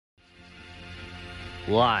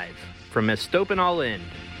live from Estopan All End.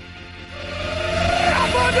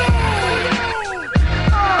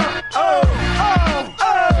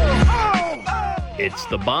 It's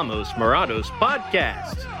the Vamos Morados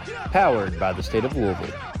podcast, powered by the state of Louisville.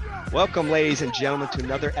 Welcome, ladies and gentlemen, to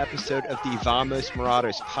another episode of the Vamos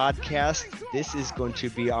Morados podcast. This is going to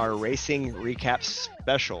be our racing recap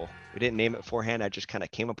special. We didn't name it beforehand. I just kind of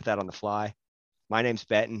came up with that on the fly. My name's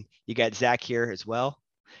Benton. You got Zach here as well.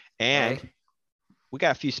 And we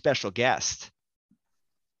got a few special guests.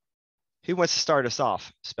 Who wants to start us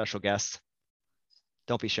off, special guests?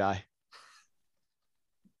 Don't be shy.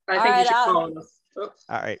 I think you should call us. Oops.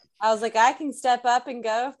 All right. I was like, I can step up and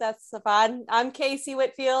go if that's fine. I'm Casey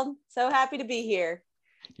Whitfield. So happy to be here.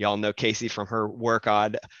 Y'all know Casey from her work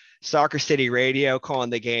on Soccer City Radio, calling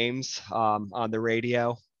the games on the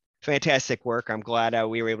radio. Fantastic work. I'm glad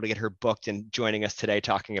we were able to get her booked and joining us today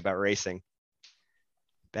talking about racing.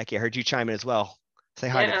 Becky, I heard you chime in as well. Say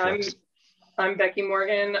hi to folks. I'm Becky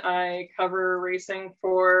Morgan. I cover racing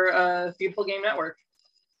for Beautiful Game Network.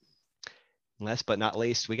 Last but not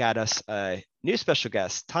least, we got us a new special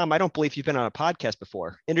guest. Tom, I don't believe you've been on a podcast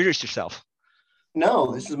before. Introduce yourself.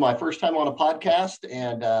 No, this is my first time on a podcast,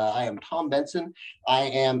 and I am Tom Benson. I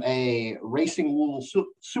am a Racing Louisville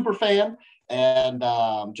super fan, and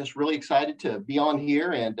just really excited to be on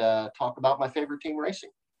here and talk about my favorite team,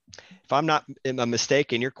 racing. If I'm not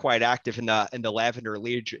mistaken, you're quite active in the Lavender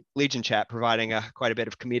Legion chat, providing quite a bit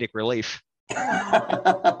of comedic relief.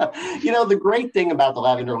 The great thing about the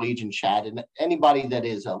Lavender Legion chat, and anybody that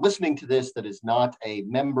is listening to this that is not a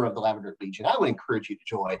member of the Lavender Legion, I would encourage you to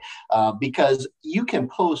join because you can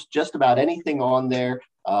post just about anything on there,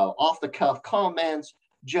 off the cuff comments,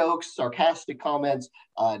 jokes, sarcastic comments,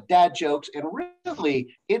 dad jokes, and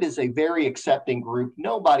really it is a very accepting group.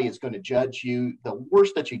 Nobody is going to judge you. The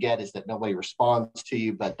worst that you get is that nobody responds to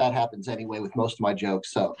you, but that happens anyway with most of my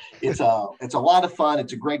jokes. So it's a lot of fun.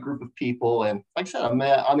 It's a great group of people, and like I said,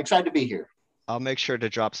 I'm excited to be here. I'll make sure to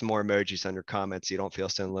drop some more emojis on your comments so you don't feel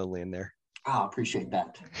so lonely in there. I appreciate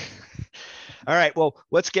that. All right, well,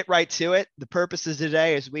 let's get right to it. The purpose of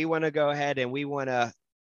today is we want to go ahead and we want to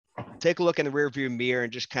take a look in the rearview mirror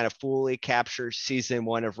and just kind of fully capture season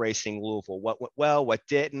one of Racing Louisville. What went well, what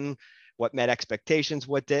didn't, what met expectations,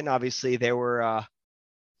 what didn't. Obviously, there's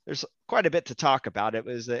quite a bit to talk about. It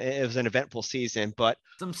was an eventful season, but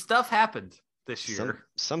some stuff happened this year.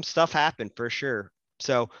 Some stuff happened for sure.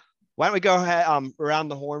 So why don't we go ahead around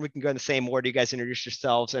the horn? We can go in the same order. You guys introduce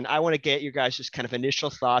yourselves, and I want to get you guys just kind of initial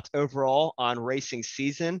thoughts overall on racing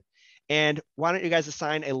season. And why don't you guys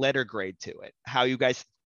assign a letter grade to it? How you guys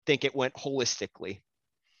think it went holistically?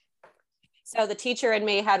 So the teacher and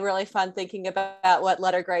me had really fun thinking about what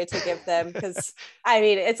letter grade to give them because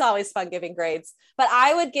it's always fun giving grades, but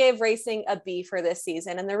I would give racing a B for this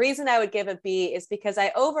season. And the reason I would give a B is because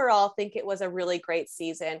I overall think it was a really great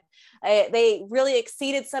season. They really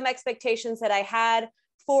exceeded some expectations that I had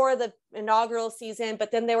for the inaugural season,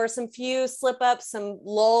 but then there were some few slip ups, some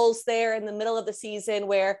lulls there in the middle of the season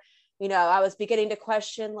where, I was beginning to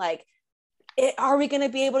question are we going to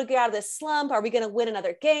be able to get out of this slump? Are we going to win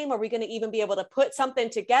another game? Are we going to even be able to put something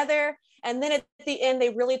together? And then at the end, they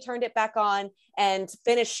really turned it back on and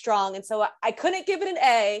finished strong. And so I couldn't give it an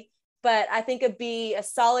A, but I think a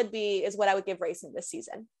solid B is what I would give racing this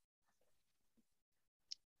season.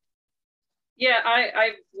 Yeah,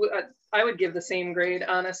 I would give the same grade,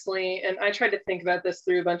 honestly. And I tried to think about this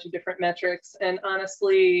through a bunch of different metrics. And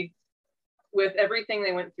honestly, with everything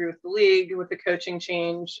they went through with the league, with the coaching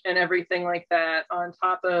change and everything like that, on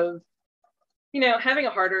top of, having a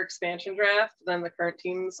harder expansion draft than the current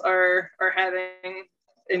teams are having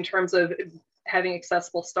in terms of having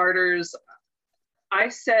accessible starters. I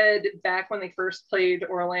said back when they first played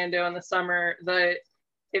Orlando in the summer that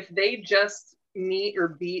if they just meet or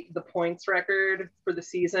beat the points record for the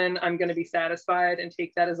season, I'm going to be satisfied and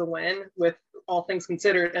take that as a win with all things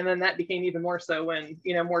considered. And then that became even more so when,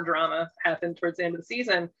 more drama happened towards the end of the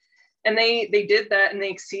season. And they did that and they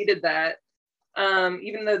exceeded that.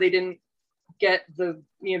 Even though they didn't get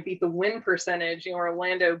beat the win percentage,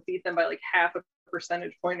 Orlando beat them by like half a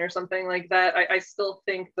percentage point or something like that. I still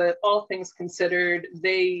think that all things considered,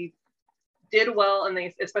 they did well, and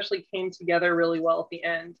they especially came together really well at the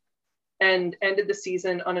end and ended the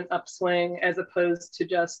season on an upswing as opposed to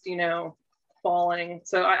just, falling.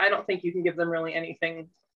 So I don't think you can give them really anything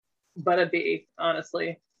but a B,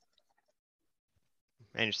 honestly.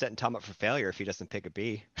 Man, you're setting Tom up for failure if he doesn't pick a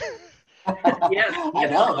B. Yeah,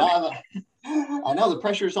 I know the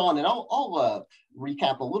pressure's on, and I'll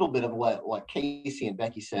recap a little bit of what Casey and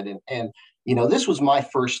Becky said. And this was my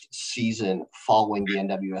first season following the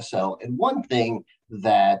NWSL, and one thing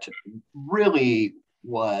that really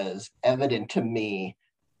was evident to me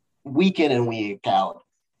week in and week out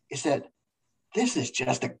is that this is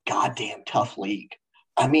just a goddamn tough league.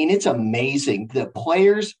 I mean, it's amazing. The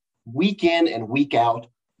players week in and week out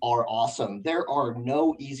are awesome. There are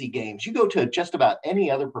no easy games. You go to just about any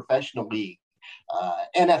other professional league,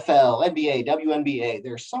 NFL, NBA, WNBA,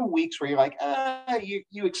 there's some weeks where you're like,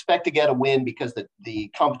 you expect to get a win because the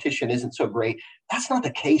competition isn't so great. That's not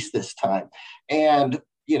the case this time. And,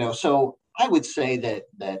 so I would say that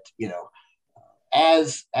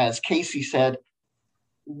as Casey said,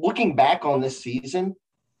 looking back on this season,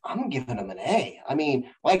 I'm giving them an A. I mean,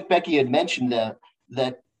 like Becky had mentioned, that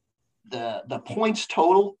the points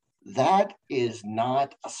total, that is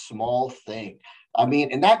not a small thing. I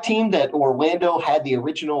mean, and that team that Orlando had the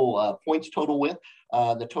original points total with,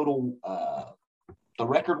 the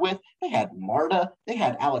record with, they had Marta, they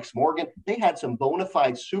had Alex Morgan, they had some bona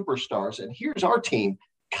fide superstars. And here's our team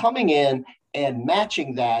coming in and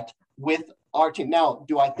matching that with our team. Now,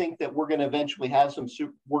 do I think that we're going to eventually have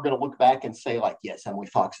we're going to look back and say, like, yes, Emily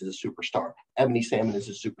Fox is a superstar. Ebony Salmon is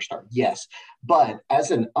a superstar. Yes. But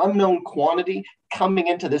as an unknown quantity coming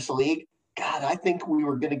into this league, God, I think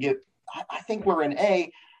we're an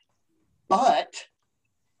A, but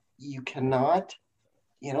you cannot,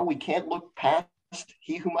 we can't look past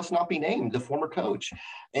he who must not be named, the former coach.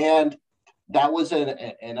 And that was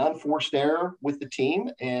an unforced error with the team.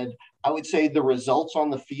 And I would say the results on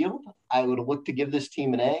the field, I would look to give this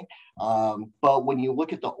team an A. But when you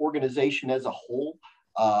look at the organization as a whole,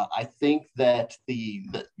 I think that the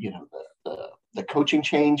coaching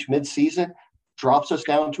change mid-season drops us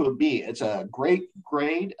down to a B. It's a great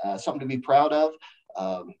grade, something to be proud of.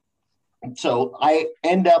 So I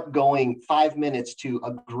end up going 5 minutes to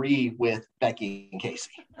agree with Becky and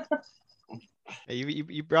Casey.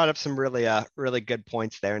 You brought up some really good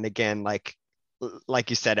points there. And again, like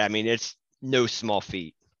you said, I mean, it's no small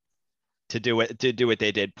feat to do what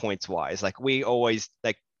they did points wise. Like we always,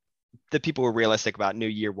 like the people were realistic about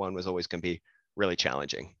year one was always going to be really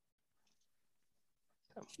challenging.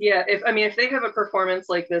 Yeah, if they have a performance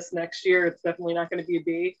like this next year, it's definitely not going to be a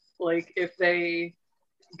B. Like if they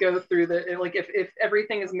go through if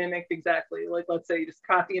everything is mimicked exactly, like let's say you just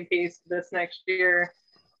copy and paste this next year,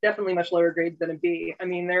 definitely much lower grades than a B. I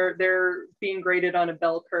mean, they're being graded on a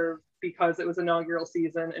bell curve because it was inaugural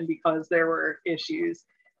season and because there were issues.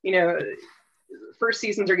 First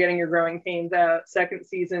seasons are getting your growing pains out. Second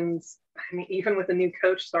seasons, I mean, even with a new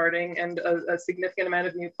coach starting and a significant amount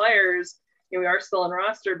of new players, we are still in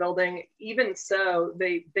roster building. Even so,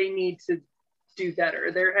 they need to do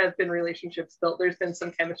better. There have been relationships built. There's been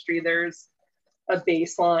some chemistry. There's a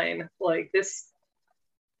baseline like this.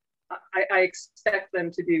 I expect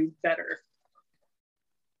them to do better.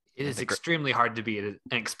 It is extremely hard to be an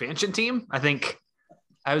expansion team. I think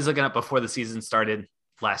I was looking up before the season started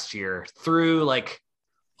last year through like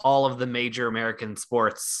all of the major American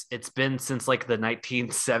sports. It's been since like the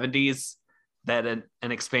 1970s that an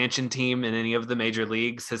expansion team in any of the major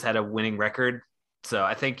leagues has had a winning record. So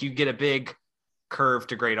I think you get a big curve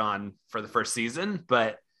to grade on for the first season,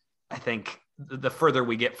 but I think the further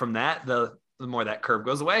we get from that, the more that curve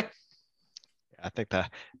goes away. I think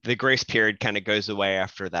the grace period kind of goes away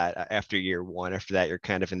after that, after year one. After that, you're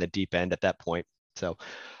kind of in the deep end at that point. So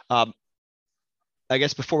I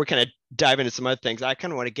guess before we kind of dive into some other things, I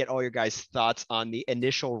kind of want to get all your guys' thoughts on the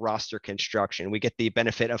initial roster construction. We get the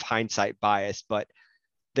benefit of hindsight bias, but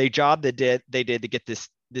the job they did to get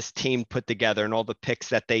this team put together and all the picks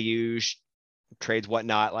that they used, trades,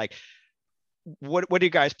 whatnot, like what are you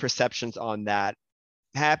guys' perceptions on that?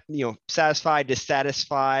 Satisfied,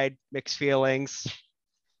 dissatisfied, mixed feelings?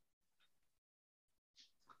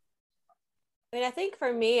 I mean, I think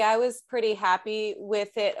for me, I was pretty happy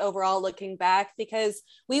with it overall looking back because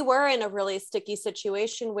we were in a really sticky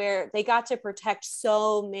situation where they got to protect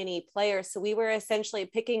so many players. So we were essentially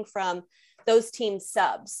picking from those teams'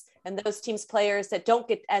 subs and those teams' players that don't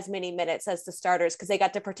get as many minutes as the starters because they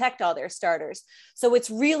got to protect all their starters. So it's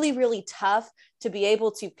really, really tough to be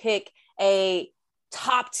able to pick a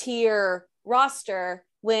top tier roster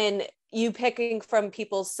when you picking from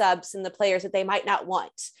people's subs and the players that they might not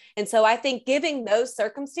want. And so I think giving those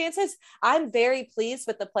circumstances, I'm very pleased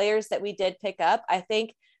with the players that we did pick up. I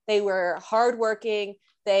think they were hardworking.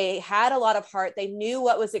 They had a lot of heart. They knew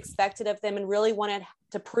what was expected of them and really wanted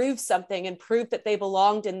to prove something and prove that they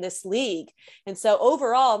belonged in this league. And so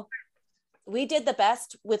overall, we did the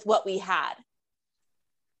best with what we had.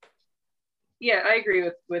 Yeah, I agree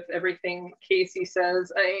with everything Casey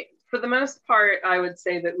says. For the most part, I would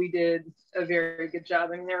say that we did a very good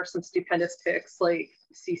job. I mean, there were some stupendous picks like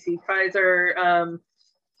CC Kaiser.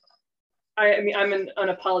 I mean, I'm an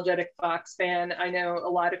unapologetic Fox fan. I know a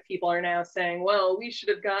lot of people are now saying, well, we should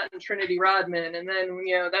have gotten Trinity Rodman. And then,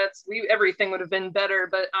 everything would have been better.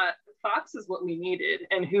 But Fox is what we needed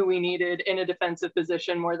and who we needed in a defensive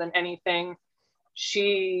position more than anything.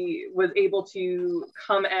 She was able to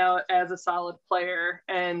come out as a solid player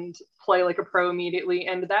and play like a pro immediately.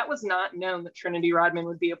 And that was not known that Trinity Rodman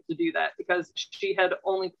would be able to do that because she had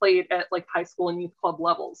only played at like high school and youth club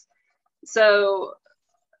levels. So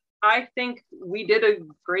I think we did a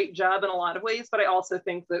great job in a lot of ways, but I also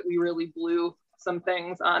think that we really blew some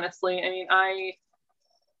things, honestly. I mean,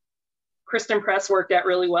 Kristen Press worked out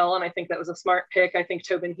really well, and I think that was a smart pick. I think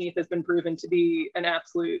Tobin Heath has been proven to be an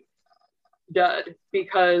absolute dud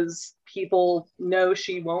because people know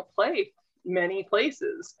she won't play many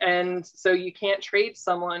places. And so you can't trade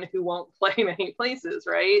someone who won't play many places,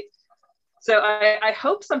 right? So I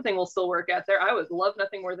hope something will still work out there. I would love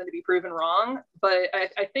nothing more than to be proven wrong, but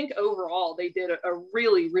I think overall they did a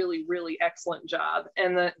really, really, really excellent job,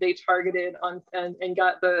 and that they targeted on and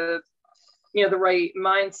got the right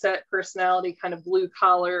mindset, personality, kind of blue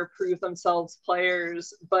collar, prove themselves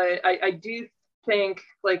players. But I do think,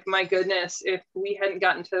 like, my goodness, if we hadn't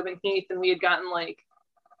gotten Tobin Heath and we had gotten like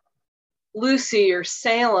Lucy or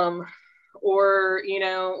Salem, or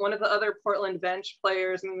one of the other Portland bench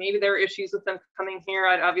players, I mean, maybe there were issues with them coming here.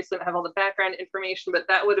 I'd obviously not have all the background information, but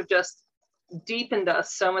that would have just deepened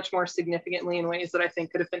us so much more significantly in ways that I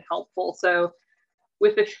think could have been helpful. So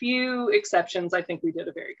with a few exceptions, I think we did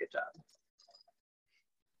a very good job.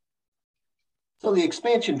 So the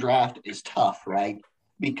expansion draft is tough, right?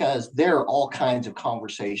 Because there are all kinds of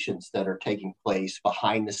conversations that are taking place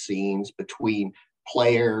behind the scenes between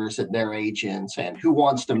players and their agents and who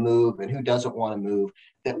wants to move and who doesn't want to move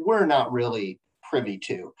that we're not really privy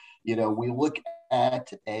to. We look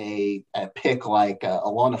at a pick like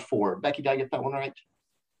Alana Ford. Becky, did I get that one right?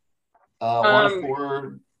 Alana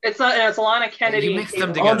Ford. It's Alana Kennedy. You mixed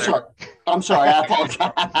them together. I'm sorry.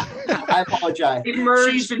 I apologize. It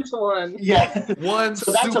merged into one. Yeah. One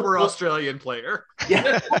so super Australian player.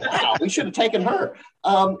 Yeah. Wow, we should have taken her.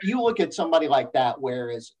 You look at somebody like that,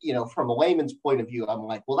 whereas, from a layman's point of view, I'm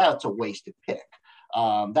like, well, that's a wasted pick.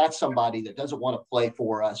 That's somebody that doesn't want to play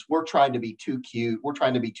for us. We're trying to be too cute. We're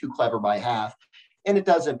trying to be too clever by half. And it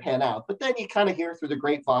doesn't pan out. But then you kind of hear through the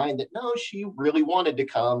grapevine that, no, she really wanted to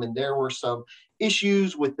come. And there were some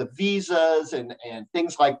issues with the visas and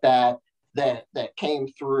things like that came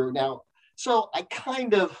through. Now, so I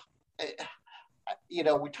kind of,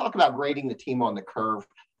 we talk about grading the team on the curve.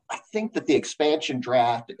 I think that the expansion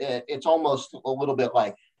draft, it's almost a little bit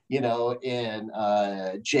like, in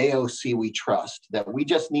JOC we trust, that we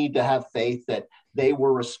just need to have faith that they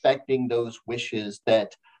were respecting those wishes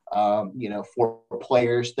that, for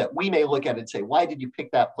players that we may look at and say, why did you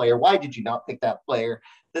pick that player? Why did you not pick that player?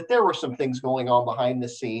 That there were some things going on behind the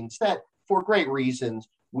scenes that for great reasons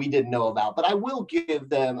we didn't know about. But I will give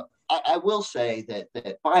them, I will say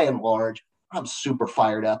that by and large, I'm super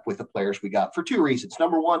fired up with the players we got for two reasons.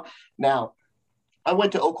 Number one, now I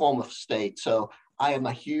went to Oklahoma State, so I am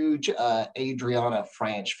a huge Adriana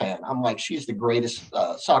Franch fan. I'm like, she's the greatest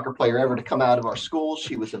soccer player ever to come out of our school.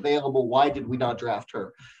 She was available. Why did we not draft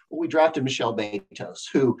her? Well, we drafted Michelle Betos,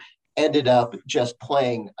 who ended up just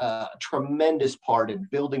playing a tremendous part in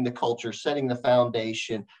building the culture, setting the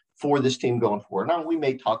foundation for this team going forward. Now, we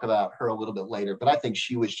may talk about her a little bit later, but I think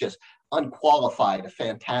she was just unqualified, a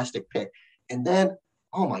fantastic pick. And then,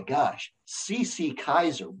 oh my gosh, CeCe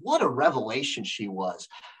Kaiser, what a revelation she was.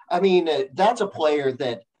 I mean, that's a player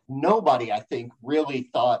that nobody, I think, really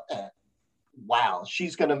thought, wow,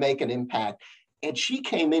 she's going to make an impact. And she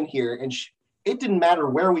came in here and it didn't matter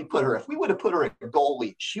where we put her. If we would have put her at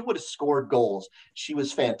goalie, she would have scored goals. She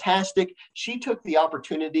was fantastic. She took the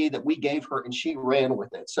opportunity that we gave her and she ran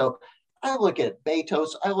with it. So I look at Betos,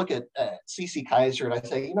 I look at CeCe Kaiser, and I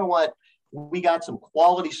say, you know what? We got some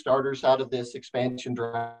quality starters out of this expansion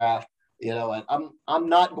draft. And I'm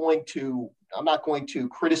not going to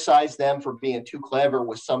criticize them for being too clever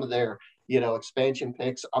with some of their, expansion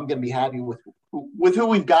picks. I'm going to be happy with who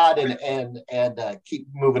we've got and keep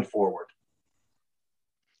moving forward.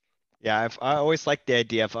 Yeah, I always like the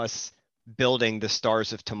idea of us building the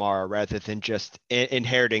stars of tomorrow rather than just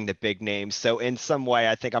inheriting the big names. So in some way,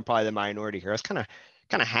 I think I'm probably the minority here. I was kind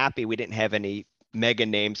of happy we didn't have any mega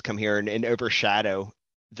names come here and overshadow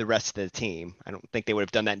the rest of the team. I don't think they would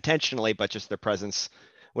have done that intentionally, but just their presence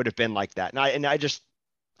would have been like that. And I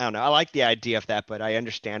don't know. I like the idea of that, but I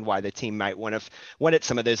understand why the team might wanted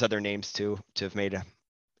some of those other names to have made an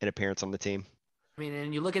appearance on the team. I mean,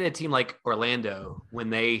 and you look at a team like Orlando when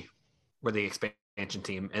they were the expansion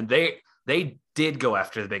team, and they did go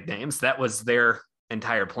after the big names. That was their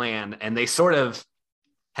entire plan. And they sort of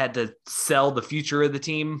had to sell the future of the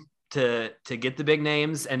team to get the big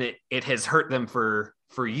names. And it has hurt them for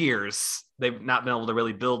years. They've not been able to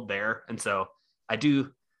really build there. And so I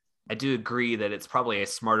do agree that it's probably a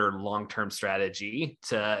smarter long-term strategy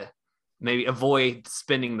to maybe avoid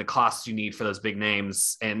spending the costs you need for those big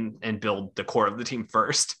names and build the core of the team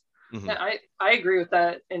first. Mhm. Yeah, I agree with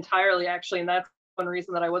that entirely, actually. And that's one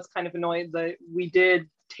reason that I was kind of annoyed that we did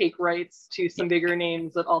take rights to some bigger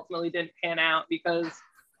names that ultimately didn't pan out, because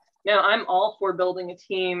I'm all for building a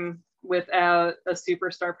team without a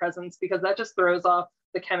superstar presence, because that just throws off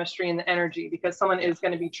the chemistry and the energy, because someone is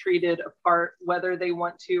going to be treated apart whether they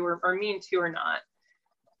want to or mean to or not.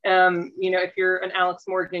 If you're an Alex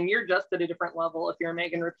Morgan, you're just at a different level. If you're a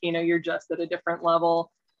Megan Rapinoe, you're just at a different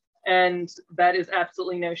level. And that is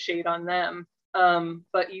absolutely no shade on them.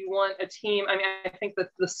 But you want a team. I mean, I think that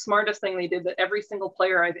the smartest thing they did, that every single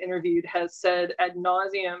player I've interviewed has said ad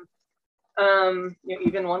nauseum,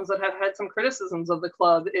 even ones that have had some criticisms of the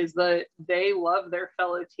club, is that they love their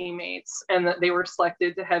fellow teammates and that they were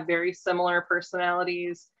selected to have very similar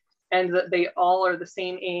personalities and that they all are the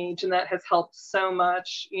same age. And that has helped so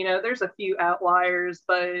much. There's a few outliers,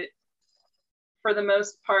 but for the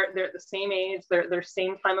most part, they're at the same age, they're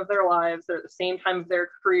same time of their lives, they're at the same time of their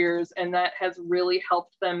careers, and that has really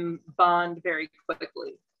helped them bond very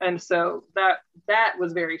quickly. And so that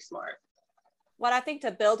was very smart. What I think to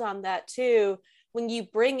build on that too, when you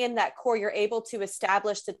bring in that core, you're able to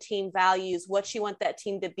establish the team values, what you want that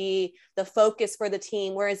team to be, the focus for the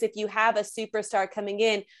team. Whereas if you have a superstar coming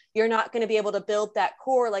in, you're not going to be able to build that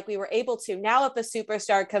core like we were able to. Now, if a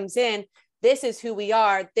superstar comes in, this is who we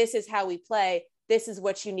are, this is how we play, this is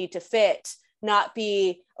what you need to fit, not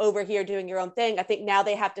be over here doing your own thing. I think now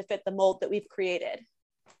they have to fit the mold that we've created.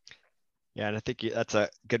 Yeah, and I think that's a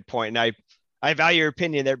good point. And I value your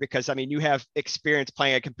opinion there, because I mean, you have experience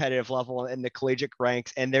playing at a competitive level in the collegiate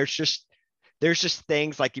ranks, and there's just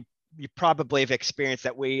things like you probably have experienced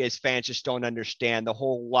that we as fans just don't understand. The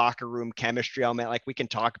whole locker room chemistry element, like we can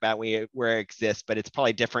talk about where it exists, but it's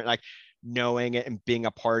probably different, like knowing it and being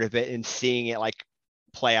a part of it and seeing it like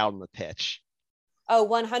play out on the pitch. Oh,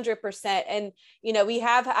 100%. And,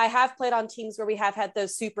 I have played on teams where we have had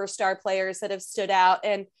those superstar players that have stood out,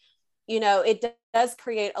 and, it does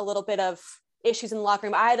create a little bit of issues in the locker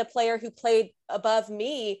room. I had a player who played above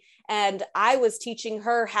me, and I was teaching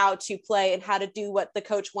her how to play and how to do what the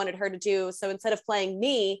coach wanted her to do. So instead of playing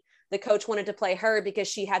me, the coach wanted to play her because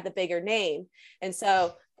she had the bigger name. And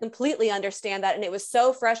so completely understand that. And it was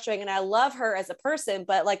so frustrating. And I love her as a person,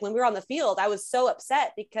 but like when we were on the field, I was so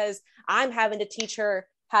upset because I'm having to teach her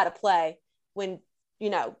how to play when,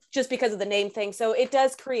 just because of the name thing. So it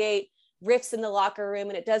does create rifts in the locker room,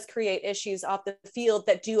 and it does create issues off the field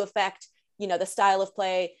that do affect, the style of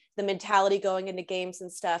play, the mentality going into games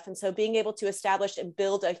and stuff. And so being able to establish and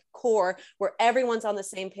build a core where everyone's on the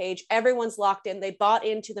same page, everyone's locked in, they bought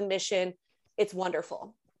into the mission. It's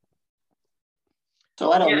wonderful.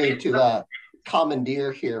 So I don't mean to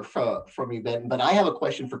commandeer here from you, Ben, but I have a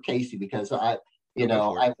question for Casey, because I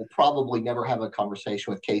will probably never have a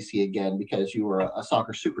conversation with Casey again because you were a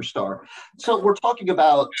soccer superstar. So we're talking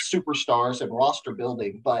about superstars and roster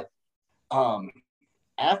building, but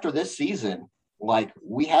after this season, like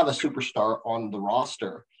we have a superstar on the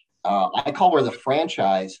roster. I call her the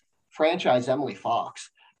franchise Emily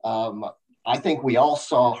Fox. I think we all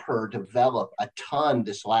saw her develop a ton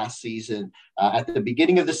this last season. At the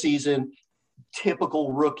beginning of the season,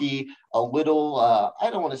 typical rookie, a little,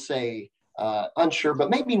 I don't want to say unsure,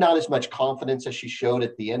 but maybe not as much confidence as she showed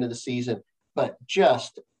at the end of the season, but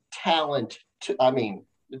just talent.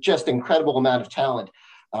 Just incredible amount of talent.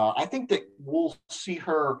 I think that we'll see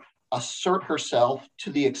her assert herself to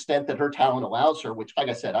the extent that her talent allows her, which, like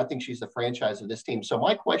I said, I think she's the franchise of this team. So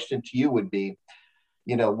my question to you would be,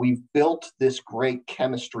 we've built this great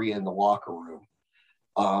chemistry in the locker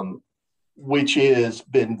room, which has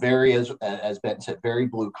been very, as Ben said, very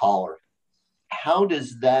blue collar. How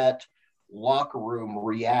does that locker room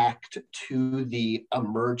react to the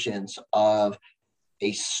emergence of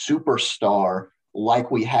a superstar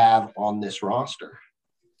like we have on this roster?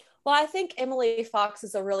 Well, I think Emily Fox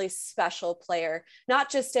is a really special player,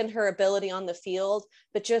 not just in her ability on the field,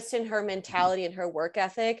 but just in her mentality and her work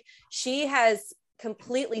ethic. She has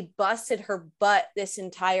completely busted her butt this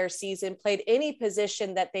entire season, played any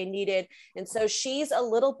position that they needed. And so she's a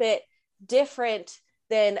little bit different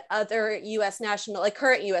than other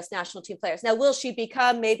current U.S. national team players. Now, will she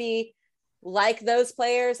become maybe like those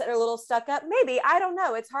players that are a little stuck up? Maybe, I don't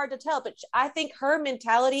know. It's hard to tell, but I think her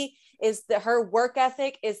mentality is that her work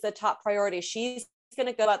ethic is the top priority. She's going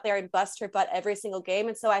to go out there and bust her butt every single game.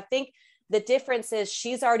 And so I think The difference is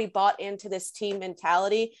she's already bought into this team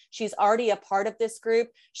mentality. She's already a part of this group.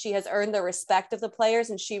 She has earned the respect of the players,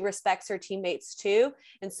 and she respects her teammates too.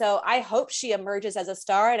 And so I hope she emerges as a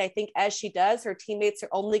star. And I think as she does, her teammates are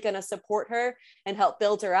only going to support her and help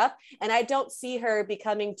build her up. And I don't see her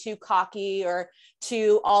becoming too cocky or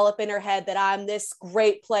too all up in her head that I'm this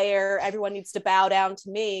great player, everyone needs to bow down to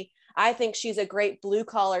me. I think she's a great blue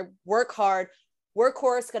collar, work hard,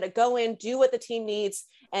 workhorse, going to go in, do what the team needs,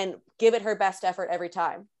 and give it her best effort every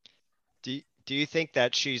time. Do you think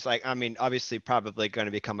that she's like, I mean, obviously probably going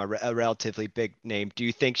to become a relatively big name. Do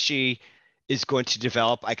you think she is going to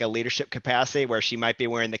develop like a leadership capacity where she might be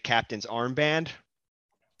wearing the captain's armband?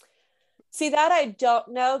 See, that I don't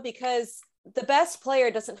know, because the best player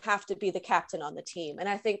doesn't have to be the captain on the team. And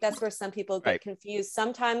I think that's where some people get confused.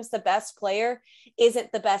 Sometimes the best player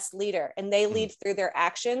isn't the best leader, and they lead through their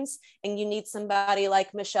actions. And you need somebody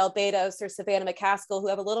like Michelle Betos or Savannah McCaskill who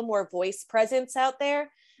have a little more voice presence out there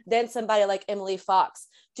than somebody like Emily Fox.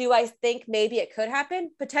 Do I think maybe it could happen?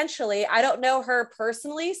 Potentially. I don't know her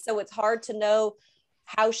personally, so it's hard to know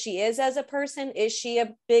how she is as a person. Is she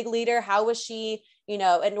a big leader? How was she,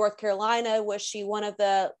 at North Carolina? Was she one of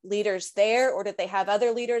the leaders there, or did they have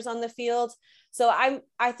other leaders on the field? So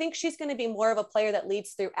I think she's going to be more of a player that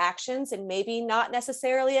leads through actions and maybe not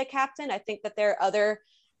necessarily a captain. I think that there are other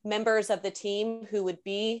members of the team who would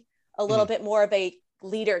be a little bit more of a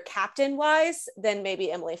leader captain wise than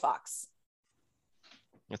maybe Emily Fox.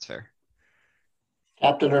 That's fair.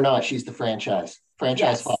 Captain or not, she's the franchise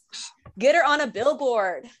Fox. Get her on a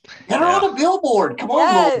billboard. Get her on a billboard. Come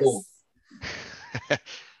on, Louisville.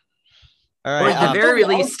 All right. Or at the very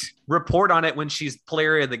least, report on it when she's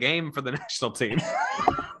player of the game for the national team.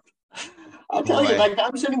 I'll tell you, like,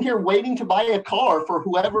 I'm sitting here waiting to buy a car for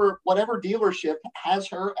whatever dealership has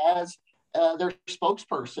her as their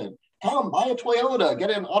spokesperson. Tell them, buy a Toyota, get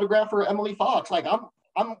an autograph for Emily Fox. Like,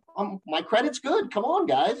 I'm my credit's good. Come on,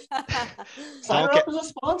 guys. Sign her up as a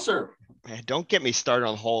sponsor. Man, don't get me started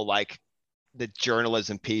on the whole, like, the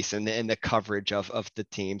journalism piece and the coverage of the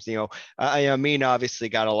teams. Mina obviously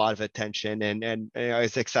got a lot of attention, and I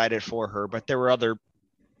was excited for her, but there were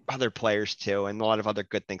other players too, and a lot of other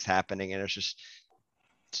good things happening. And it's just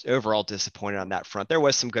overall disappointed on that front. There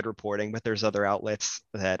was some good reporting, but there's other outlets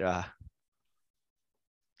that,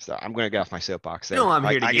 so I'm going to get off my soapbox there. No, I'm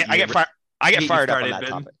here to I get fired up on that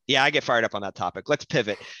topic. Yeah, I get fired up on that topic. Let's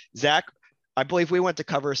pivot. Zach, I believe we went to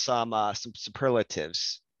cover some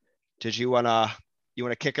superlatives. Did you wanna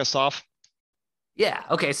kick us off? Yeah.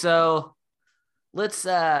 Okay. So let's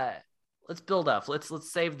build up.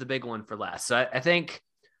 Let's save the big one for last. So I think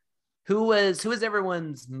who is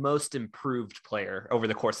everyone's most improved player over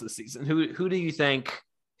the course of the season? Who do you think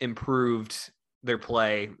improved their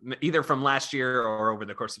play either from last year or over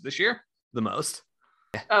the course of this year the most?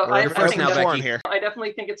 Oh, I Becky.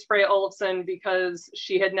 definitely think it's Freya Olofsson, because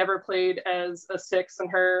she had never played as a 6 in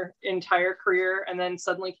her entire career, and then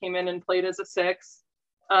suddenly came in and played as a 6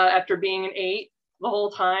 after being an 8 the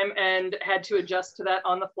whole time, and had to adjust to that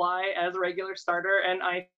on the fly as a regular starter. And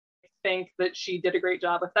I think that she did a great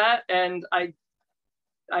job with that. And I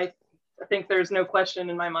think there's no question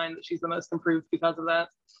in my mind that she's the most improved because of that.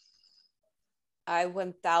 I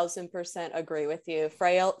 1000% agree with you.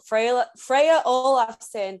 Freya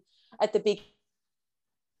Olofsson at the beginning,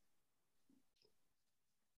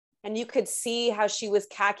 and you could see how she was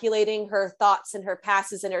calculating her thoughts and her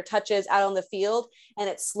passes and her touches out on the field, and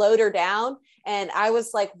it slowed her down. And I was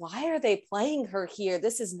like, why are they playing her here?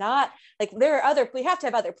 This is not like, we have to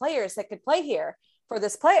have other players that could play here for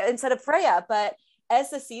this player instead of Freya. But as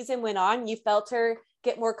the season went on, you felt her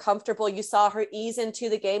get more comfortable. You saw her ease into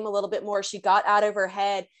the game a little bit more. She got out of her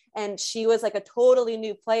head, and she was like a totally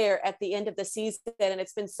new player at the end of the season. And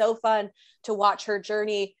it's been so fun to watch her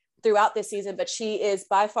journey throughout this season, but she is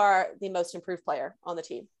by far the most improved player on the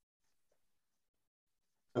team.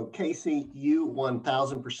 So Casey, you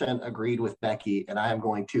 1000% agreed with Becky, and I am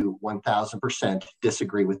going to 1000%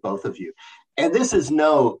 disagree with both of you. And this is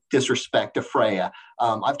no disrespect to Freya.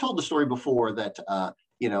 I've told the story before that,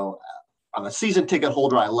 I'm a season ticket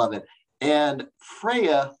holder. I love it. And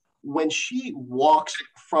Freya, when she walks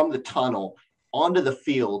from the tunnel onto the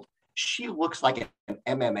field, she looks like an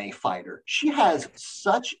MMA fighter. She has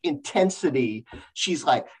such intensity. She's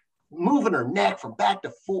like moving her neck from back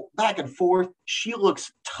and forth. She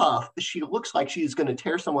looks tough. She looks like she's going to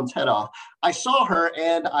tear someone's head off. I saw her,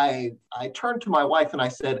 and I turned to my wife and I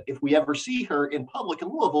said, if we ever see her in public in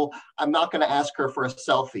Louisville, I'm not going to ask her for a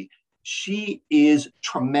selfie. She is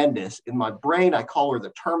tremendous. In my brain, I call her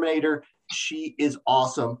the Terminator. She is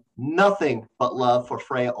awesome. Nothing but love for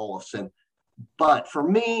Freya Olofsson. But for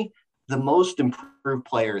me, the most improved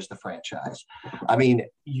player is the franchise. I mean,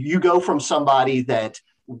 you go from somebody that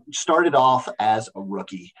started off as a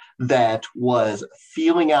rookie that was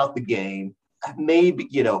feeling out the game, maybe,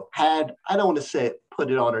 had, I don't want to say,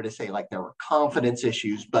 put it on her to say like there were confidence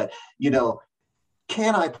issues, but,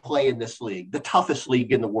 can I play in this league, the toughest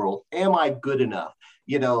league in the world? Am I good enough?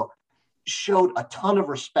 Showed a ton of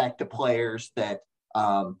respect to players that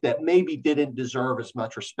maybe didn't deserve as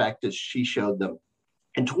much respect as she showed them.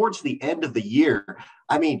 And towards the end of the year,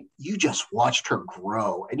 I mean, you just watched her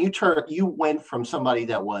grow, and you went from somebody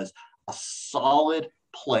that was a solid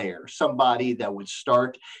player, somebody that would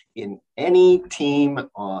start in any team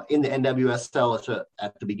in the NWSL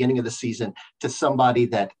at the beginning of the season, to somebody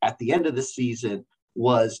that at the end of the season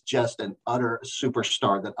was just an utter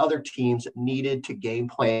superstar that other teams needed to game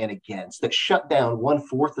plan against, that shut down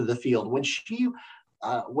 1/4 of the field. When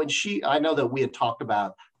I know that we had talked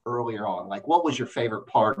about earlier on, like, what was your favorite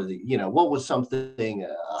part of what was something,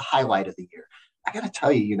 a highlight of the year? I got to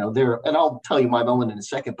tell you, and I'll tell you my moment in a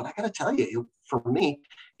second, but I got to tell you, for me,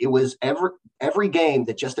 it was every game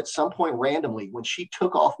that just at some point randomly, when she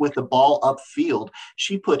took off with the ball upfield,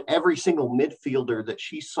 she put every single midfielder that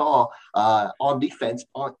she saw on defense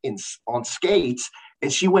on skates,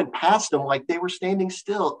 and she went past them like they were standing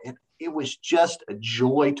still. And it was just a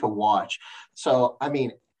joy to watch. So, I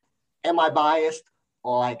mean, am I biased?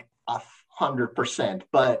 Like 100%.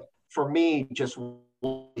 But for me, just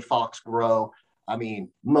Willie Fox grow. I mean,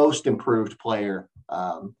 most improved player,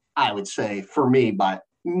 I would say, for me,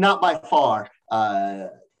 not by far.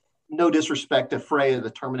 No disrespect to Freya the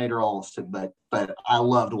Terminator Olsen, but I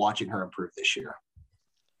loved watching her improve this year.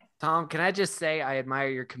 Tom, can I just say I admire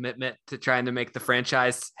your commitment to trying to make the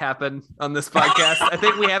franchise happen on this podcast. I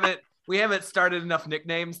think we haven't started enough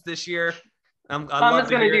nicknames this year. Tom is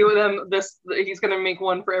going to do them he's going to make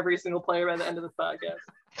one for every single player by the end of this podcast.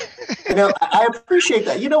 I appreciate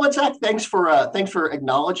that. You know what, Zach? Thanks for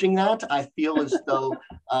acknowledging that. I feel as though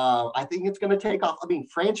I think it's going to take off. I mean,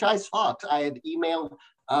 franchise Fox. I had emailed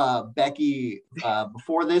Becky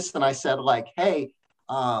before this, and I said, like, hey,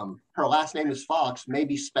 her last name is Fox,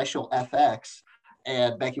 maybe Special FX.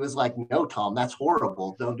 And Becky was like, no, Tom, that's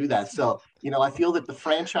horrible. Don't do that. So, I feel that the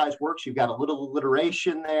franchise works. You've got a little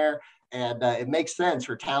alliteration there, and it makes sense.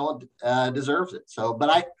 Her talent deserves it. So,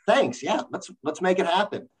 but thanks. Yeah, let's make it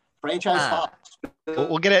happen. Franchise Fox.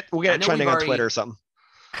 We'll get it trending on Twitter or something.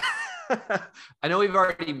 I know we've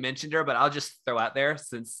already mentioned her, but I'll just throw out there,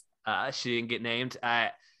 since she didn't get named.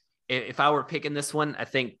 If I were picking this one, I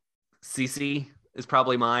think Cece is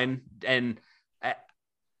probably mine. And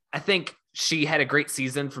I think she had a great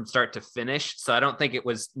season from start to finish. So I don't think it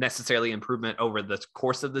was necessarily improvement over the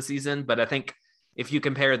course of the season, but I think if you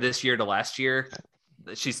compare this year to last year,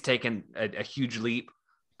 she's taken a huge leap.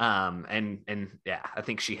 And yeah, I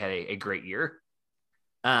think she had a great year.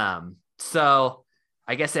 So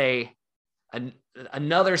I guess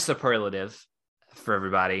another superlative for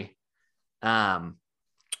everybody.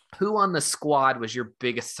 Who on the squad was your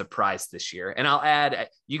biggest surprise this year? And I'll add,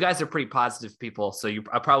 you guys are pretty positive people, so we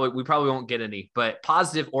probably won't get any, but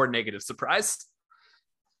positive or negative surprise.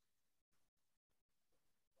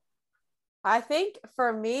 I think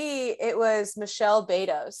for me, it was Michelle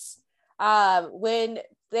Betos. When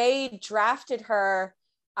they drafted her,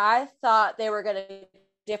 I thought they were going to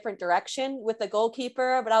different direction with the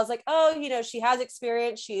goalkeeper, but I was like, oh, she has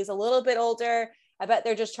experience. She's a little bit older. I bet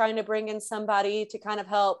they're just trying to bring in somebody to kind of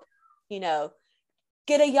help,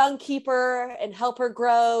 get a young keeper and help her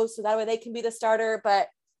grow so that way they can be the starter. But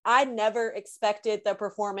I never expected the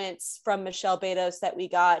performance from Michelle Betos that we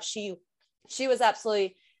got. She was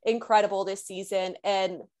absolutely incredible this season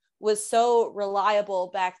and was so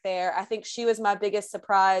reliable back there. I think she was my biggest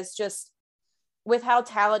surprise, just with how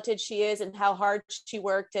talented she is and how hard she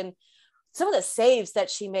worked. And some of the saves that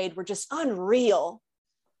she made were just unreal.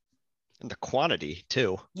 And the quantity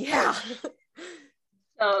too. Yeah.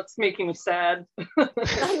 Oh, it's making me sad.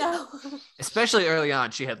 I know. Especially early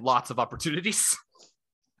on, she had lots of opportunities.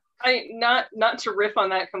 Not to riff on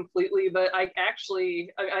that completely, but I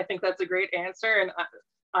think that's a great answer. And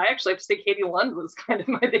I actually have to say Katie Lund was kind of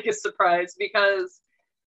my biggest surprise, because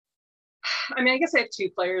I guess I have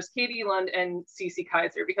two players, Katie Lund and Cece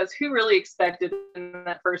Kaiser, because who really expected in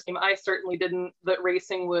that first game? I certainly didn't, that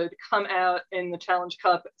Racing would come out in the Challenge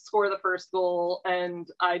Cup, score the first goal, and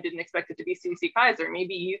I didn't expect it to be Cece Kaiser,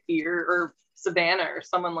 maybe Yuki or Savannah or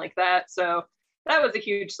someone like that. So that was a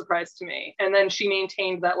huge surprise to me. And then she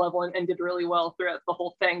maintained that level and did really well throughout the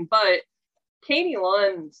whole thing. But Katie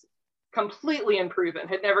Lund, completely unproven,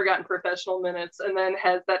 had never gotten professional minutes, and then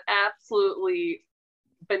has that absolutely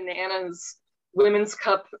bananas Women's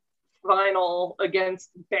Cup final against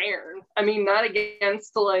Bayern. I mean, not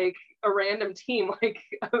against like a random team, like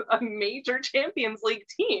a major Champions League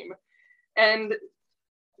team. And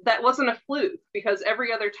that wasn't a fluke, because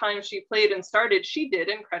every other time she played and started, she did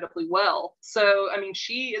incredibly well. So, I mean,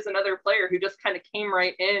 she is another player who just kind of came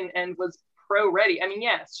right in and was pro ready. I mean,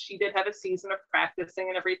 yes, she did have a season of practicing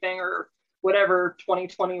and everything, or whatever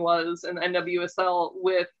 2020 was in the NWSL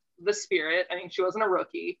with the Spirit. I mean, she wasn't a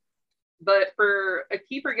rookie. But for a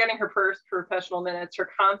keeper getting her first professional minutes, her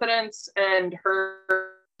confidence and her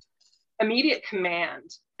immediate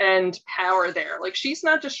command and power there, like, she's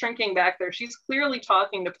not just shrinking back there, she's clearly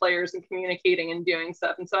talking to players and communicating and doing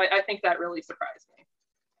stuff. And so I think that really surprised me.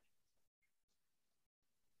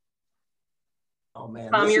 Oh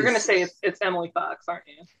man, you're going to say it's Emily Fox, aren't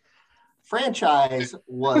you? Franchise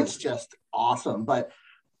was just awesome, but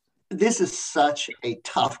this is such a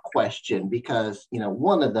tough question because, you know,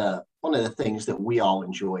 one of the things that we all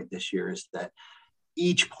enjoyed this year is that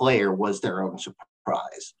each player was their own surprise.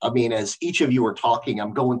 I mean, as each of you were talking,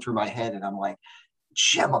 I'm going through my head and I'm like,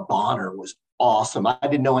 Gemma Bonner was awesome. I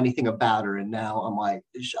didn't know anything about her, and now I'm like,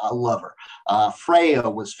 I love her. Freya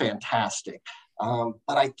was fantastic.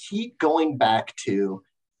 But I keep going back to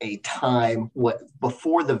a time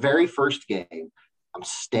before the very first game. I'm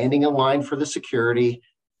standing in line for the security,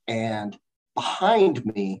 and behind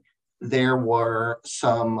me there were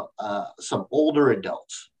some older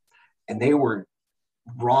adults, and they were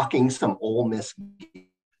rocking some Ole Miss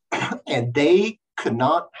and they could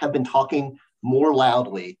not have been talking more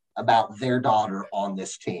loudly about their daughter on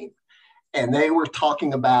this team. And they were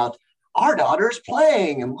talking about our daughter's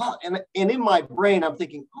playing, and in my brain I'm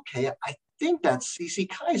thinking, okay, I think that's Cece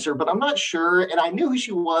Kaiser, but I'm not sure. And I knew who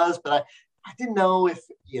she was, but I didn't know if,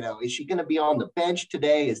 you know, is she going to be on the bench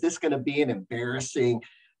today? Is this going to be an embarrassing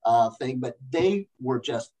thing? But they were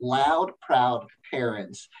just loud, proud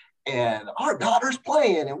parents. And our daughter's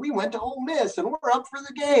playing, and we went to Ole Miss, and we're up for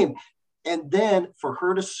the game. And then for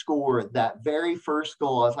her to score that very first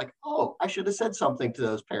goal, I was like, oh, I should have said something to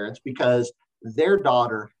those parents, because their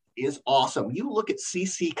daughter is awesome. You look at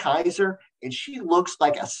Cece Kaiser, and she looks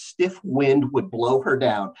like a stiff wind would blow her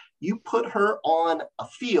down. You put her on a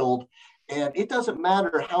field, and it doesn't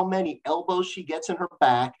matter how many elbows she gets in her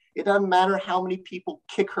back. It doesn't matter how many people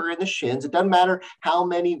kick her in the shins. It doesn't matter how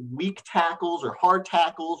many weak tackles or hard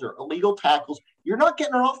tackles or illegal tackles. You're not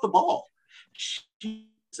getting her off the ball. She's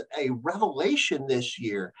a revelation this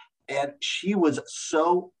year, and she was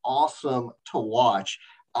so awesome to watch.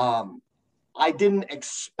 I didn't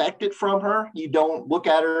expect it from her. You don't look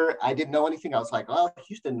at her. I didn't know anything. I was like, well,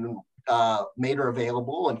 Houston made her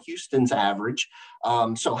available, and Houston's average.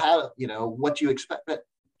 So how, you know, what do you expect? But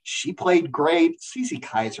she played great. Cece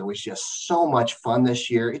Kaiser was just so much fun this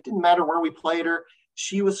year. It didn't matter where we played her.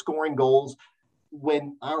 She was scoring goals.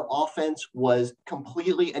 When our offense was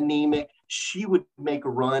completely anemic, she would make a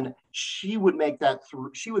run. She would make that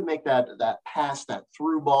through. She would make that pass, that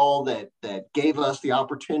through ball that gave us the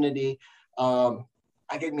opportunity. I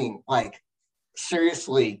mean, like,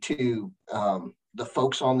 seriously, to the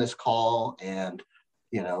folks on this call and,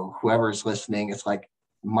 you know, whoever's listening, it's like,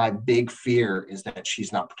 my big fear is that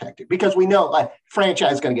she's not protected, because we know, like,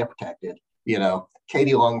 franchise is going to get protected. You know,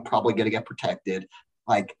 Katie Long probably going to get protected.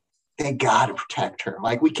 Like, they got to protect her.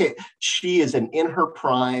 Like, we can't. She is in her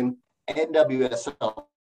prime NWSL.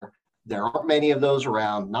 There aren't many of those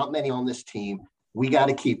around. Not many on this team. We got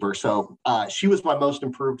to keep her. So she was my most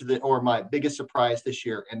improved, or my biggest surprise this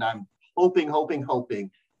year, and I'm hoping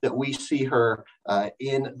that we see her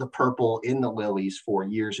in the purple, in the lilies for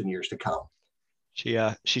years and years to come.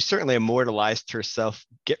 She certainly immortalized herself,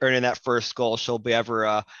 earning that first goal. She'll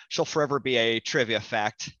forever be a trivia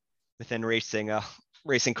fact within racing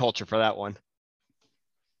culture for that one.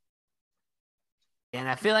 And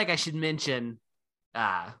I feel like I should mention,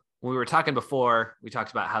 when we were talking before, we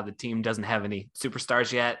talked about how the team doesn't have any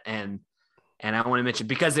superstars yet, and I want to mention,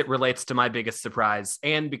 because it relates to my biggest surprise,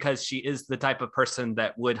 and because she is the type of person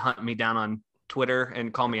that would hunt me down on Twitter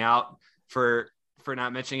and call me out for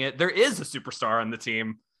not mentioning it. There is a superstar on the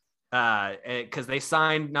team, because they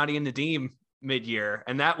signed Nadia Nadim mid-year,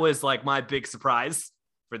 and that was like my big surprise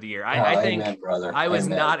for the year. I think I was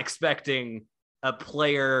not expecting a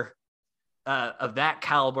player of that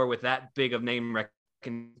caliber with that big of name recognition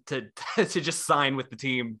to just sign with the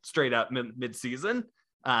team straight up mid-season.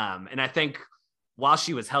 And I think while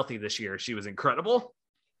she was healthy this year, she was incredible.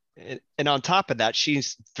 And on top of that,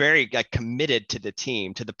 she's very committed to the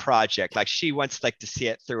team, to the project. Like, she wants to see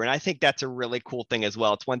it through. And I think that's a really cool thing as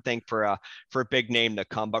well. It's one thing for a big name to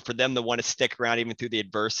come, but for them to want to stick around even through the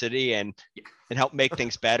adversity and help make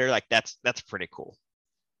things better, like, that's pretty cool.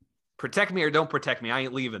 Protect me or don't protect me, I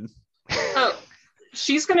ain't leaving. Oh,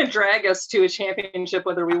 she's going to drag us to a championship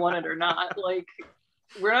whether we want it or not. Like,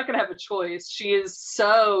 we're not going to have a choice. She is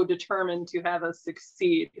so determined to have us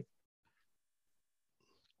succeed.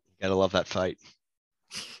 Gotta love that fight.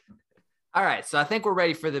 All right, so I think we're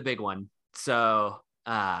ready for the big one. So,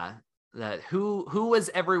 who was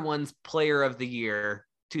everyone's Player of the Year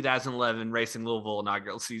 2011 Racing Louisville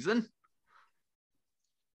inaugural season?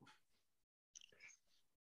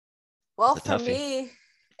 Well, for me,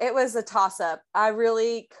 it was a toss-up. I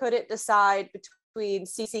really couldn't decide between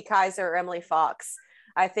Cece Kaiser or Emily Fox.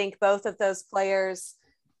 I think both of those players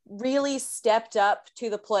really stepped up to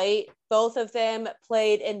the plate. Both of them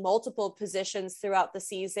played in multiple positions throughout the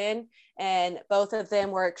season, and both of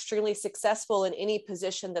them were extremely successful in any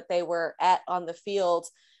position that they were at on the field.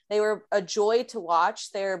 They were a joy to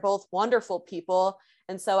watch. They're both wonderful people.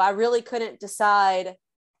 And so I really couldn't decide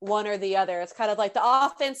one or the other. It's kind of like the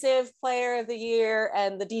offensive player of the year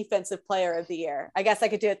and the defensive player of the year. I guess I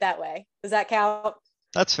could do it that way. Does that count?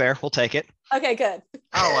 That's fair. We'll take it. Okay, good.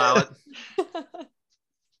 I'll allow it.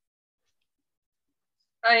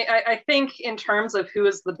 I think in terms of who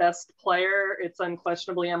is the best player, it's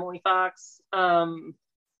unquestionably Emily Fox.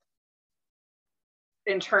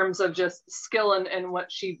 In terms of just skill and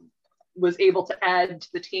what she was able to add to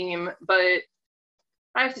the team. But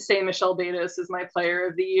I have to say Michelle Betos is my Player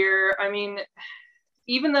of the Year. I mean,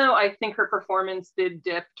 even though I think her performance did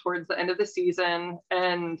dip towards the end of the season,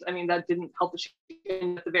 and I mean, that didn't help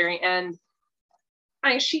at the very end,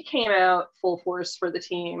 she came out full force for the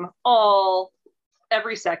team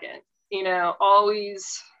every second,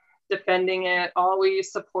 always defending it,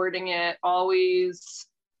 always supporting it, always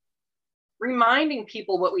reminding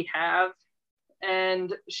people what we have.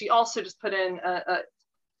 And she also just put in a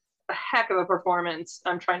heck of a performance.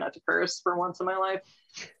 I'm trying not to curse for once in my life.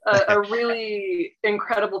 A really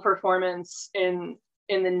incredible performance in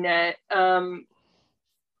the net. I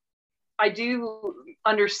do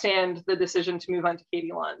understand the decision to move on to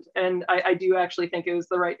Katie Lund, and I do actually think it was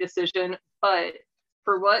the right decision. But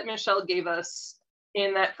for what Michelle gave us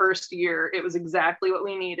in that first year, it was exactly what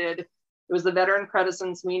we needed. It was the veteran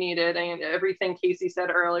presence we needed, and everything Casey said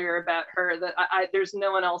earlier about her, that there's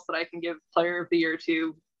no one else that I can give Player of the Year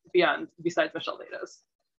to besides Michelle Betos.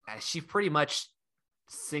 She pretty much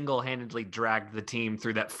single-handedly dragged the team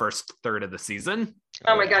through that first third of the season.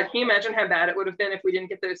 Oh my God, can you imagine how bad it would have been if we didn't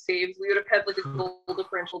get those saves? We would have had like a goal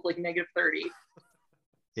differential of like -30.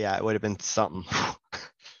 Yeah, it would have been something.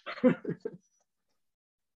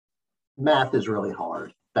 Math is really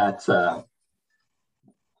hard. That's tough.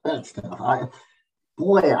 I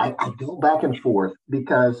go back and forth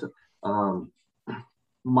because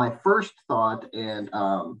my first thought, and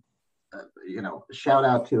shout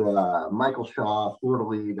out to Michael Shaw,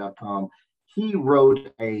 FloridaLeague.com. He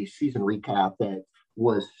wrote a season recap that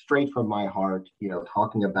was straight from my heart,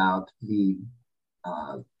 talking about the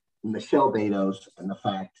Michelle Betos and the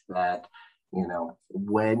fact that,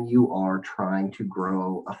 when you are trying to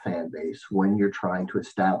grow a fan base, when you're trying to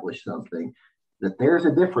establish something, that there's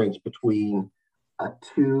a difference between a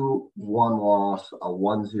 2-1 loss, a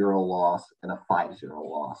 1-0 loss, and a 5-0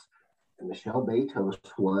 loss. And Michelle Betos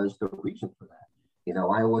was the reason for that.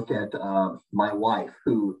 I look at my wife,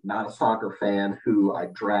 who, not a soccer fan, who I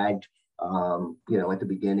dragged, at the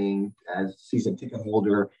beginning as season ticket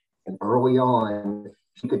holder. And early on,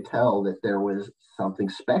 she could tell that there was something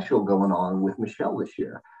special going on with Michelle this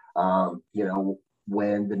year.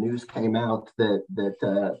 When the news came out that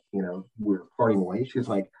we're parting ways, she was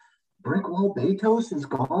like, Brickwall Betos is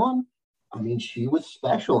gone? I mean, she was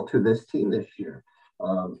special to this team this year.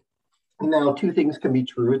 Now, two things can be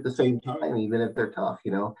true at the same time, even if they're tough,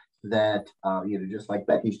 that, just like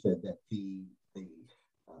Becky said, that the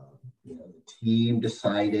team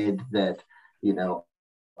decided that,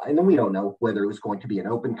 I know we don't know whether it was going to be an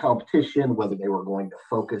open competition, whether they were going to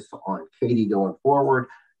focus on Katie going forward.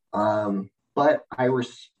 But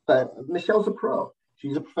Michelle's a pro.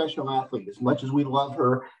 She's a professional athlete. As much as we love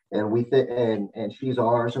her and she's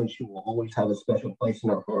ours, and she will always have a special place in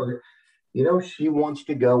our heart, she wants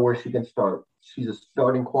to go where she can start. She's a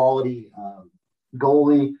starting quality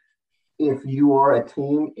goalie. If you are a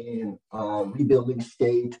team in rebuilding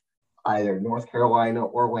state, either North Carolina,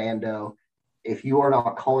 Orlando, if you are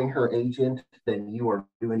not calling her agent, then you are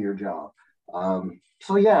doing your job.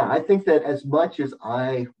 I think that as much as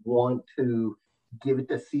I want to give it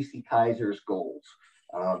to Cece Kaiser's goals,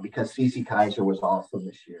 because Cece Kaiser was awesome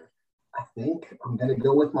this year, I think I'm going to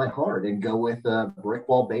go with my heart and go with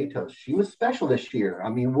Brickwall Betos. She was special this year. I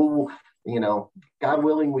mean, God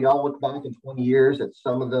willing, we all look back in 20 years at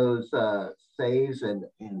some of those saves and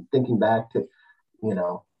thinking back to,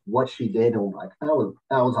 what she did, and like that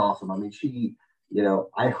was awesome. I mean, she,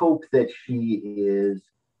 I hope that she is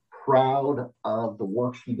proud of the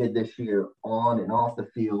work she did this year on and off the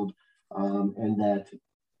field, and that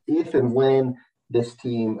if and when this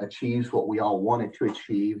team achieves what we all wanted to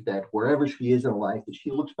achieve, that wherever she is in life, that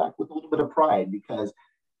she looks back with a little bit of pride, because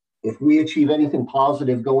if we achieve anything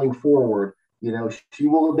positive going forward, she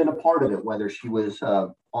will have been a part of it, whether she was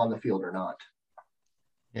on the field or not.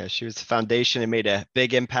 Yeah, she was the foundation and made a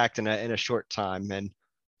big impact in a short time.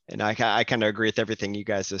 And I kind of agree with everything you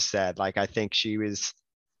guys have said. Like, I think she was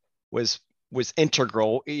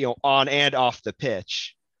integral, on and off the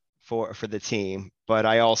pitch for the team. But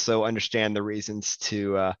I also understand the reasons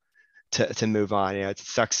to move on. It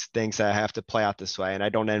sucks things that have to play out this way, and I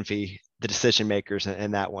don't envy the decision makers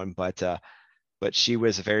in that one. But she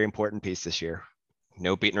was a very important piece this year.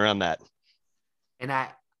 No beating around that. And I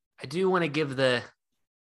do want to give the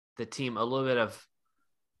team a little bit of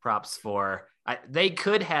props for. They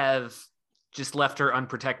could have just left her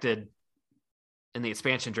unprotected in the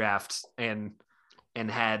expansion draft and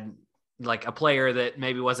had like a player that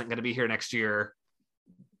maybe wasn't going to be here next year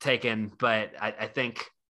taken. But I think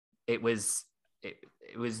it was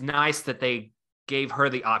nice that they gave her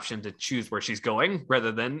the option to choose where she's going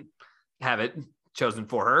rather than have it chosen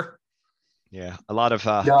for her. Yeah, a lot of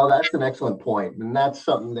no, that's an excellent point, and that's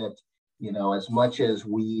something that, as much as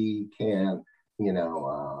we can,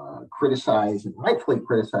 criticize and rightfully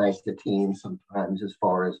criticize the team sometimes as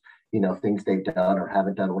far as, things they've done or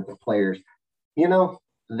haven't done with the players,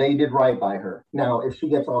 they did right by her. Now, if she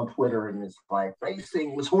gets on Twitter and is like,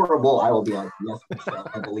 racing was horrible, I will be like, yes, Michelle,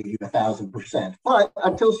 I believe you 1,000%. But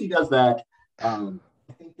until she does that, I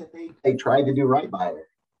think that they tried to do right by her.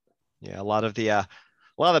 Yeah, a lot of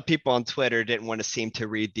the people on Twitter didn't want to seem to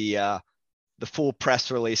read the full press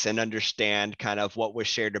release and understand kind of what was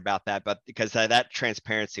shared about that, but because that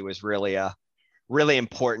transparency was really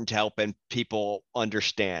important to helping people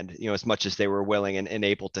understand, as much as they were willing and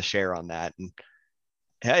able to share on that. And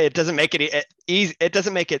it doesn't make it easy. It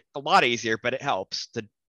doesn't make it a lot easier, but it helps to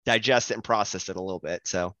digest it and process it a little bit.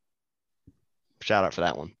 So shout out for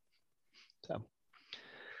that one. So,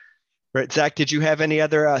 right, Zach, did you have any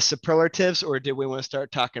other superlatives, or did we want to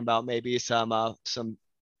start talking about maybe some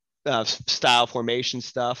style formation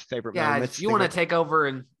stuff, favorite moments? If you want to take over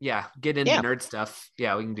and get into nerd stuff, we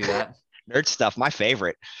can do that. Nerd stuff, my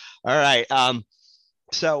favorite. All right.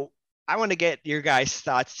 So I want to get your guys'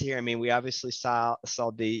 thoughts here. I mean, we obviously saw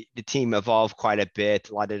the team evolve quite a bit.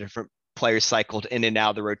 A lot of different players cycled in and out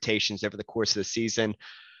of the rotations over the course of the season.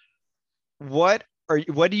 What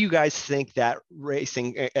do you guys think that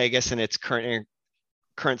racing, I guess, in its current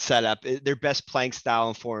setup, their best playing style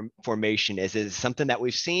and formation is? Is it something that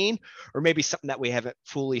we've seen, or maybe something that we haven't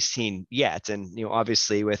fully seen yet? And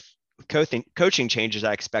obviously with coaching changes,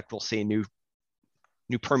 I expect we'll see new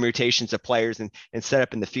permutations of players and set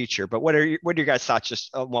up in the future. But what are your guys' thoughts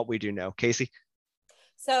just on what we do know, Casey?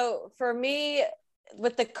 So for me,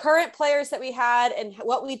 with the current players that we had and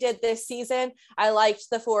what we did this season, I liked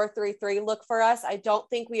the 4-3-3 look for us. I don't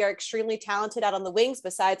think we are extremely talented out on the wings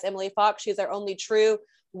besides Emily Fox. She's our only true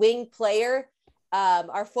wing player.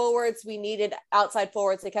 Our forwards, we needed outside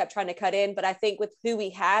forwards. They kept trying to cut in, but I think with who we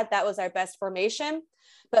had, that was our best formation.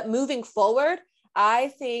 But moving forward, I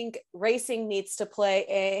think Racing needs to play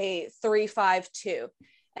a 3-5-2.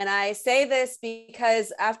 And I say this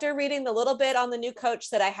because after reading the little bit on the new coach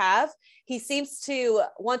that I have, he seems to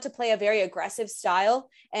want to play a very aggressive style,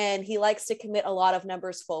 and he likes to commit a lot of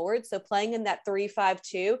numbers forward. So playing in that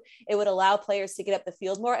 3-5-2, it would allow players to get up the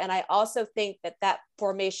field more. And I also think that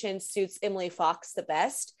formation suits Emily Fox the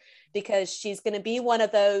best, because she's going to be one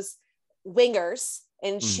of those wingers,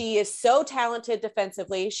 and she is so talented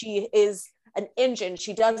defensively. She is an engine.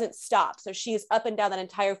 She doesn't stop. So she's up and down that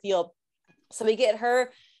entire field. So we get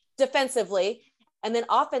her defensively, and then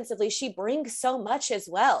offensively, she brings so much as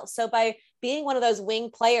well. So by being one of those wing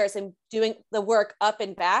players and doing the work up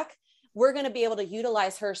and back, we're going to be able to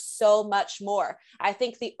utilize her so much more. I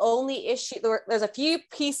think the only issue, there's a few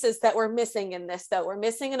pieces that we're missing in this, though. We're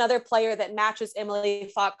missing another player that matches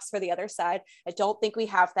Emily Fox for the other side. I don't think we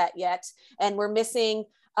have that yet. And we're missing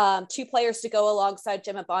two players to go alongside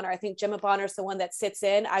Gemma Bonner. I think Gemma Bonner is the one that sits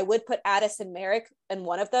in. I would put Addison Merrick in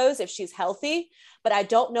one of those if she's healthy, but I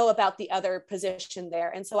don't know about the other position there.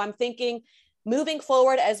 And so I'm thinking moving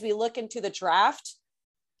forward, as we look into the draft,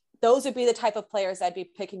 those would be the type of players I'd be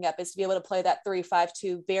picking up, is to be able to play that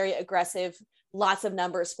 3-5-2, very aggressive, lots of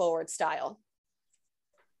numbers forward style.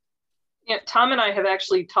 Yeah, Tom and I have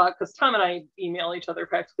actually talked, because Tom and I email each other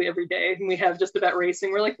practically every day, and we have just about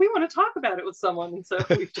racing. We're like, we want to talk about it with someone. And so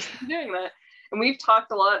we've just been doing that. And we've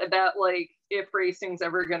talked a lot about like if racing's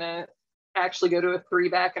ever gonna actually go to a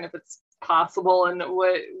 3-back and if it's possible. And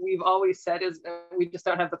what we've always said is we just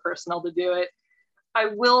don't have the personnel to do it. I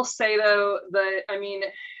will say though that, I mean,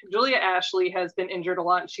 Julia Ashley has been injured a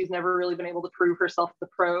lot and she's never really been able to prove herself at the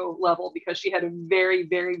pro level because she had a very,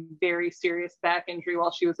 very, very serious back injury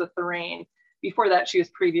while she was with the Reign. Before that, she was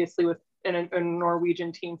previously with a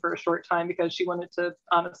Norwegian team for a short time because she wanted to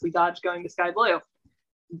honestly dodge going to Sky Blue.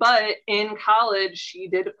 But in college, she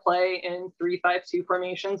did play in 3-5-2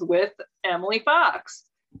 formations with Emily Fox.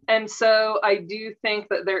 And so I do think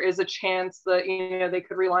that there is a chance that, you know, they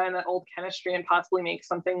could rely on that old chemistry and possibly make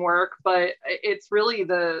something work. But it's really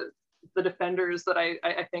the defenders that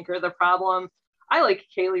I think are the problem. I like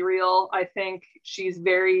Kaylee Reel. I think she's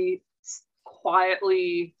very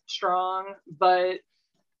quietly strong, but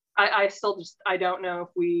I still just, I don't know if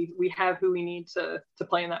we have who we need to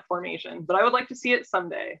play in that formation, but I would like to see it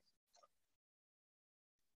someday.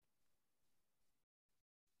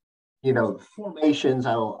 You know, formations,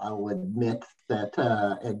 I'll admit that,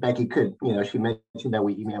 and Becky could, you know, she mentioned that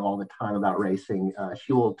we email all the time about racing.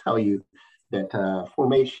 She will tell you that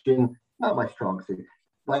formation, not my strong suit,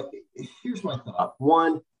 but here's my thought.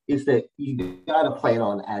 One is that you got to plan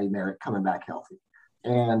on Addie Merritt coming back healthy.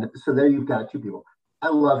 And so there you've got two people. I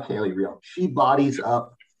love Kaylee Reel. She bodies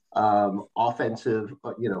up offensive,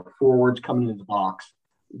 forwards coming into the box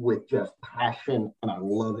with just passion, and I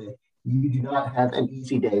love it. You do not have an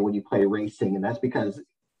easy day when you play racing, and that's because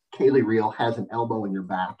Kaylee Reel has an elbow in your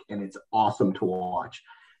back, and it's awesome to watch.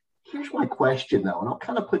 Here's my question, though, and I'll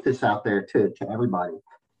kind of put this out there to everybody.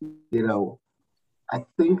 You know, I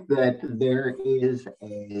think that there is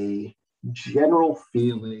a general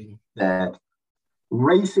feeling that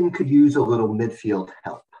racing could use a little midfield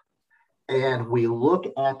help. And we look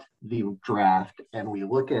at the draft and we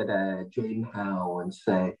look at Jaden Howe and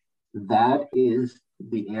say, that is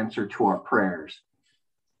the answer to our prayers.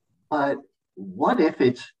 But what if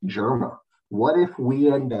it's Germa? What if we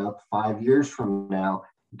end up 5 years from now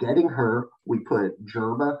getting her? We put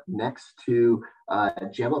Germa next to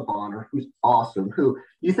Gemma Bonner, who's awesome, who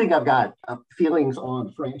you think I've got feelings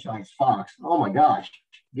on franchise Fox. Oh my gosh,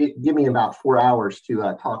 give me about 4 hours to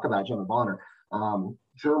talk about Gemma Bonner.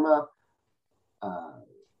 Germa,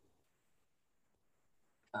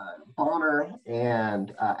 Bonner,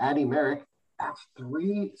 and Addie Merrick. That's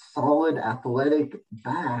 3 solid athletic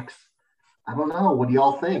backs. I don't know. What do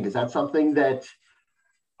y'all think? Is that something that,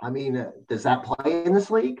 does that play in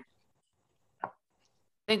this league? I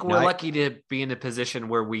think we're lucky to be in a position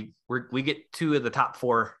where we get 2 of the top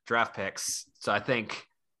 4 draft picks. So I think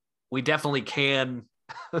we definitely can.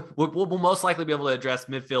 we'll most likely be able to address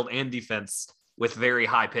midfield and defense with very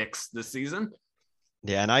high picks this season.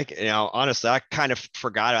 Yeah, and honestly, I kind of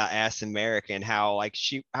forgot about Addie Merrick and how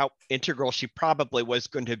integral she probably was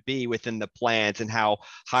going to be within the plans and how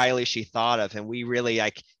highly she thought of him. We really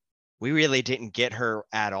didn't get her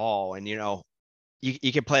at all. And you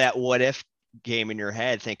can play that what if game in your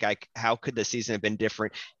head, think how could the season have been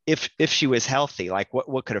different if she was healthy? Like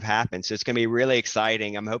what could have happened? So it's going to be really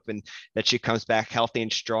exciting. I'm hoping that she comes back healthy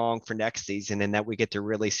and strong for next season and that we get to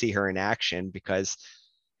really see her in action because,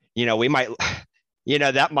 we might.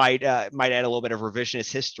 That might add a little bit of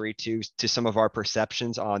revisionist history to some of our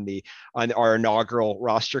perceptions on our inaugural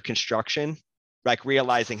roster construction, like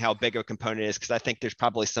realizing how big a component it is. Because I think there's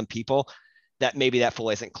probably some people that maybe that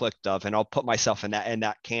fully isn't clicked of, and I'll put myself in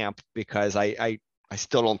that camp because I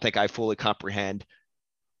still don't think I fully comprehend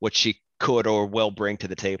what she could or will bring to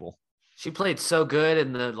the table. She played so good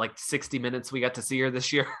in the 60 minutes we got to see her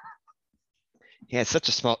this year. Yeah, such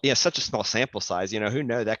a small sample size. Who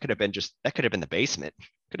knows? That could have been the basement.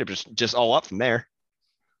 Could have just all up from there.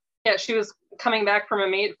 Yeah, she was coming back from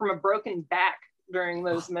a broken back during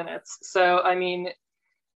those minutes. So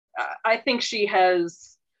I think she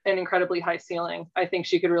has an incredibly high ceiling. I think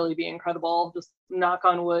she could really be incredible. Just knock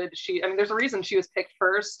on wood. There's a reason she was picked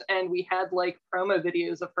first, and we had promo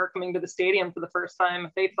videos of her coming to the stadium for the first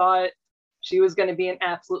time. They thought she was going to be an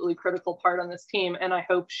absolutely critical part on this team, and I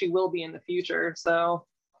hope she will be in the future. So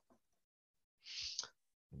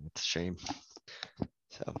it's a shame.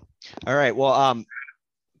 So, all right. Well,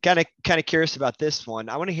 kind of curious about this one.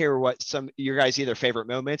 I want to hear what some of your guys' either favorite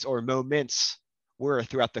moments or moments were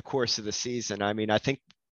throughout the course of the season. I think,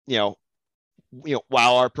 while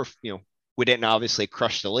we didn't obviously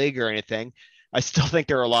crush the league or anything, I still think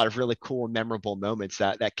there are a lot of really cool and memorable moments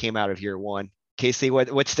that came out of year one. Casey,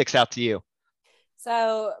 what sticks out to you?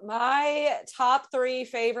 So my top 3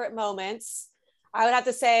 favorite moments, I would have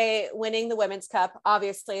to say winning the Women's Cup.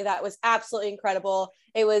 Obviously, that was absolutely incredible.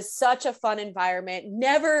 It was such a fun environment.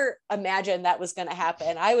 Never imagined that was going to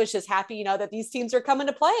happen. I was just happy, that these teams were coming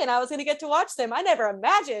to play and I was going to get to watch them. I never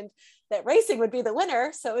imagined that Racing would be the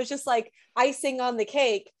winner. So it was just like icing on the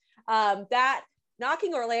cake. That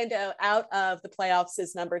knocking Orlando out of the playoffs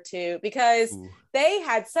is number 2 because they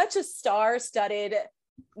had such a star-studded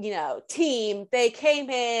team. They came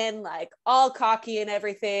in like all cocky and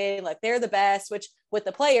everything, like they're the best, which with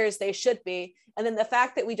the players they should be. And then the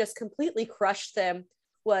fact that we just completely crushed them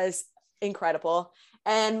was incredible.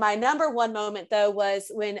 And my number 1 moment though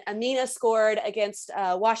was when Amina scored against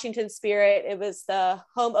Washington Spirit. It was the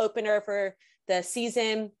home opener for the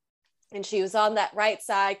season, and she was on that right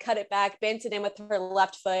side, cut it back, bent it in with her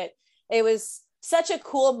left foot. It was such a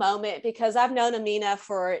cool moment because I've known Amina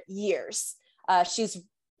for years. She's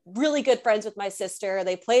really good friends with my sister.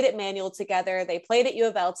 They played at Manual together. They played at U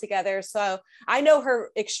of L together. So I know her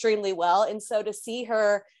extremely well. And so to see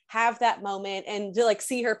her have that moment and to like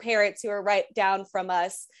see her parents who are right down from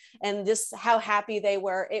us and just how happy they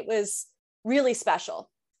were, it was really special.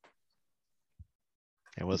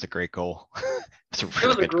 It was a great goal. It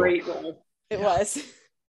was a great goal. It was.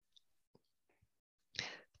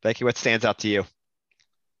 Becky, what stands out to you?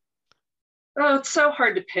 Oh, it's so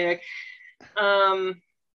hard to pick.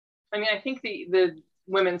 I think the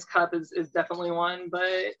Women's Cup is definitely one,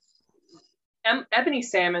 but Ebony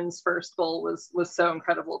Salmon's first goal was so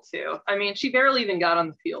incredible too. She barely even got on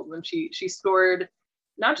the field when she scored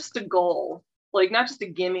not just a goal, like not just a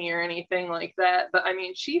gimme or anything like that, but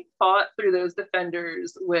she fought through those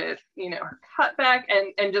defenders with her cutback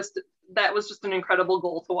and just that was just an incredible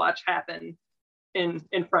goal to watch happen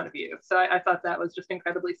in front of you. So I thought that was just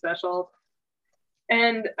incredibly special.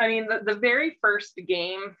 And the very first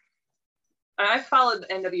game, I followed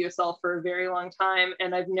the NWSL for a very long time,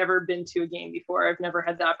 and I've never been to a game before. I've never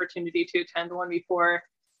had the opportunity to attend one before.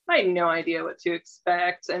 I had no idea what to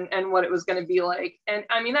expect and what it was going to be like. And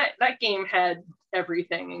that game had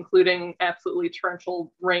everything, including absolutely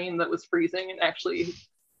torrential rain that was freezing and actually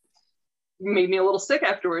made me a little sick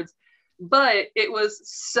afterwards. But it was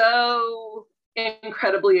so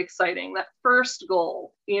incredibly exciting. That first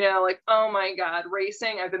goal, oh my God,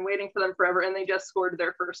 Racing, I've been waiting for them forever, and they just scored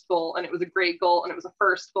their first goal, and it was a great goal, and it was a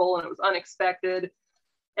first goal, and it was unexpected.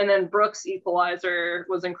 And then Brooks' equalizer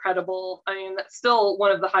was incredible. That's still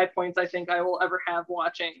one of the high points I think I will ever have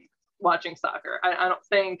watching soccer. I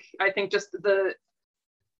think just the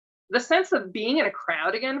sense of being in a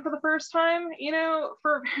crowd again for the first time,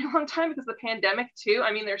 for a very long time because of the pandemic too.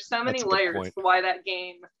 There's so many layers to why that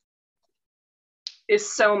game is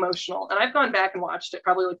so emotional. And I've gone back and watched it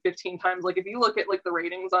probably like 15 times. Like if you look at like the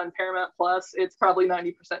ratings on Paramount Plus, it's probably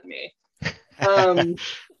 90% me.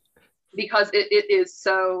 Because it is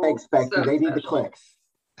so. Thanks, Becky. So they need the clicks.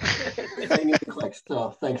 They need the clicks.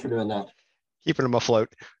 So thanks for doing that. Keeping them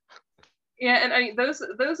afloat. Yeah, and those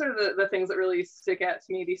are the things that really stick out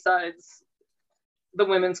to me besides the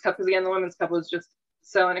Women's Cup, because again, the Women's Cup was just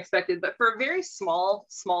so unexpected. But for a very small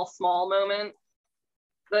moment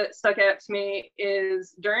that stuck out to me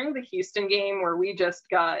is during the Houston game where we just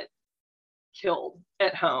got killed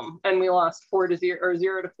at home and we lost 4-0 or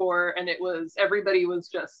 0-4, and everybody was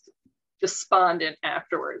just despondent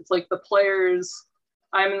afterwards. Like the players,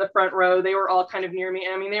 I'm in the front row, they were all kind of near me.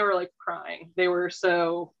 They were like crying. They were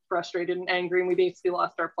so frustrated and angry, and we basically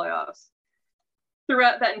lost our playoffs.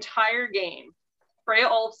 Throughout that entire game, Freya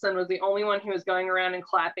Olfsson was the only one who was going around and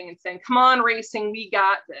clapping and saying, "Come on, Racing, we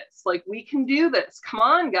got this. Like, we can do this. Come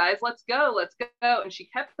on, guys, let's go. And she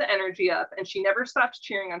kept the energy up, and she never stopped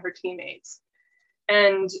cheering on her teammates.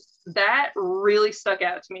 And that really stuck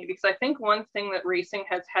out to me because I think one thing that Racing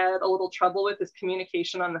has had a little trouble with is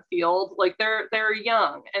communication on the field. Like they're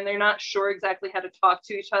young and they're not sure exactly how to talk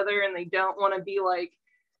to each other, and they don't want to be like,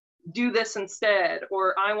 do this instead,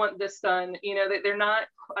 or I want this done.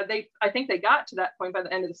 I think they got to that point by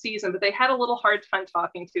the end of the season, but they had a little hard time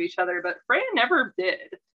talking to each other. But Freya never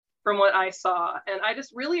did, from what I saw. And I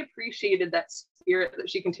just really appreciated that spirit that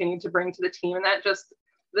she continued to bring to the team. And that just,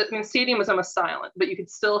 the stadium was almost silent, but you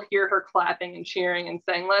could still hear her clapping and cheering and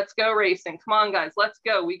saying, "Let's go, Racing. Come on, guys, let's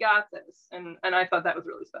go. We got this." And I thought that was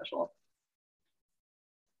really special.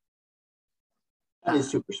 That is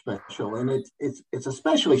super special, and it's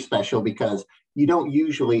especially special because you don't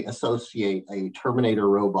usually associate a Terminator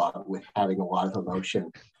robot with having a lot of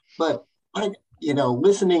emotion. But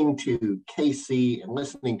listening to Casey and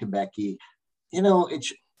listening to Becky,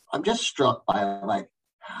 I'm just struck by like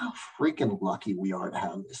how freaking lucky we are to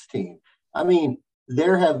have this team. I mean,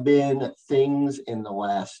 there have been things in the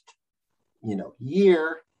last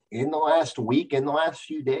year in the last week, in the last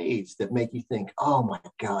few days that make you think, oh my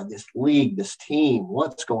God, this league, this team,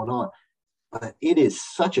 what's going on? But it is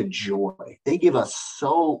such a joy. They give us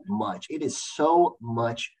so much. It is so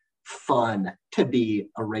much fun to be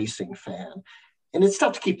a racing fan. And it's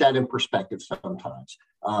tough to keep that in perspective sometimes,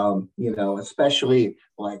 especially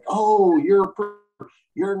like, oh,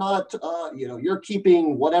 you're not, you're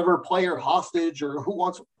keeping whatever player hostage or who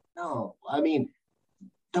wants. No, I mean,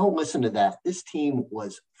 don't listen to that. This team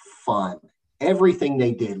was fun. Everything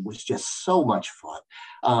they did was just so much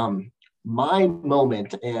fun. My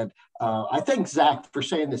moment, and I thank Zach for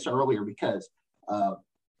saying this earlier because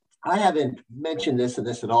I haven't mentioned this and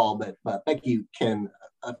this at all, but Becky can,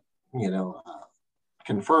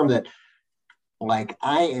 confirm that, like,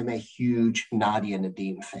 I am a huge Nadia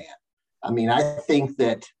Nadim fan. I mean, I think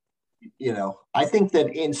that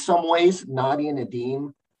in some ways, Nadia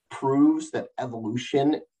Nadim proves that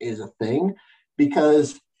evolution is a thing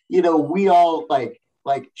because, we all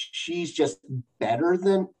like she's just better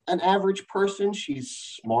than an average person. She's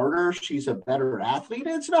smarter. She's a better athlete.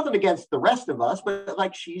 And it's nothing against the rest of us, but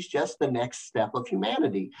like, she's just the next step of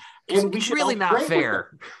humanity. And it's really not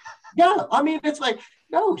fair. Yeah. I mean, it's like,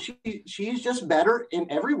 no, she's just better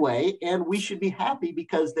in every way. And we should be happy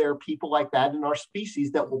because there are people like that in our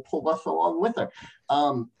species that will pull us along with her.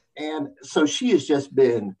 And so she has just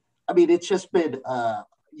been, it's just been, a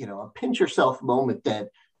pinch yourself moment that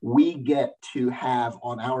we get to have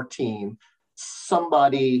on our team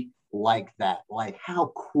somebody like that. Like,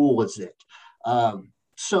 how cool is it?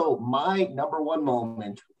 So my number one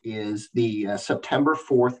moment is the September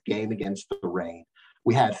 4th game against the Reign.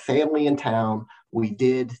 We had family in town. We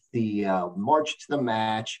did the march to the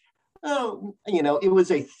match. It was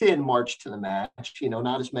a thin march to the match,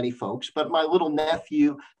 not as many folks, but my little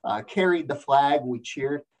nephew carried the flag. We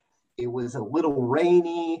cheered. It was a little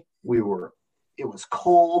rainy. It was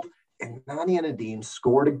cold, and Nadia Nadim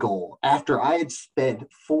scored a goal after I had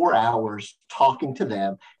spent 4 hours talking to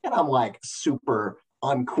them. And I'm like super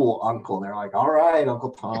uncool uncle. They're like, all right,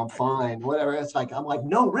 Uncle Tom, fine, whatever. I'm like,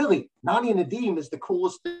 no, really, Nadia Nadim is the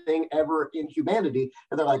coolest thing ever in humanity.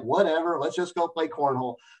 And they're like, whatever, let's just go play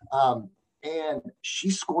cornhole. And she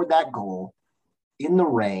scored that goal in the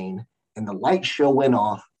rain, and the light show went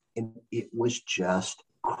off, and it was just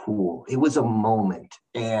cool. It was a moment.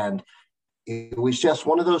 And it was just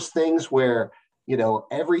one of those things where,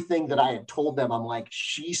 everything that I had told them, I'm like,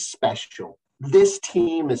 she's special. This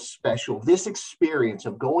team is special. This experience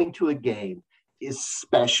of going to a game is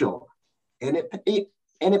special. And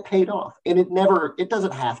it paid off. And it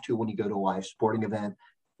doesn't have to when you go to a live sporting event,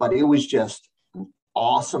 but it was just an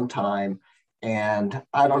awesome time. And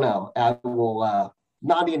I don't know,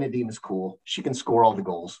 Nadia Nadim is cool. She can score all the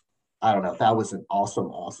goals. I don't know. That was an awesome,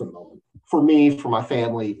 awesome moment. For me, for my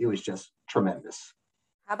family, it was just tremendous.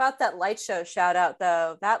 How about that light show shout out,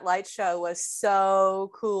 though? That light show was so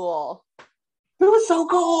cool. It was so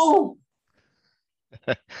cool.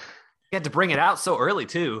 You had to bring it out so early,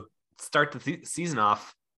 too. Start the season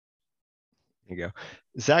off. There you go.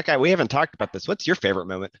 Zach, we haven't talked about this. What's your favorite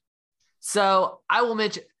moment? So I will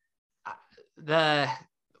mention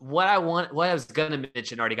what I was going to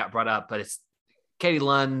mention already got brought up, but it's Katie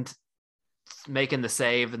Lund making the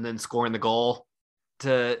save and then scoring the goal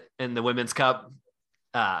in the Women's Cup.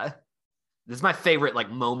 This is my favorite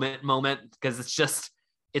moment because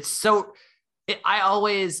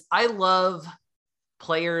I love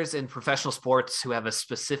players in professional sports who have a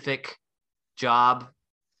specific job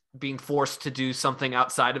being forced to do something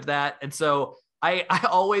outside of that. And so I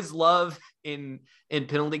always love in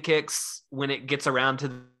penalty kicks when it gets around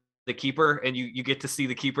to the keeper and you get to see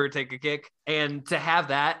the keeper take a kick, and to have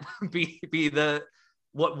that be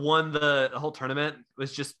what won the whole tournament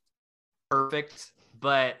was just perfect.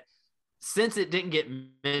 But since it didn't get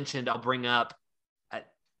mentioned, I'll bring up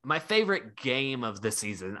my favorite game of the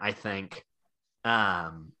season, I think,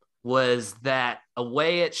 was that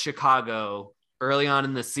away at Chicago early on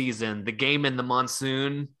in the season, the game in the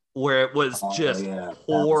monsoon where it was just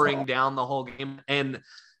pouring down the whole game. And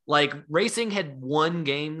Racing had won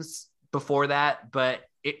games before that, but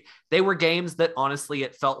they were games that honestly,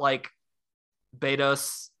 it felt like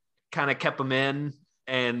Betos kind of kept them in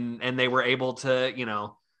and they were able to,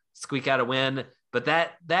 squeak out a win. But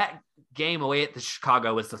that game away at the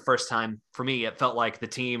Chicago was the first time for me. It felt like the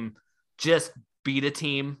team just beat a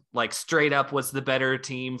team, straight up was the better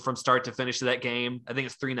team from start to finish of that game. I think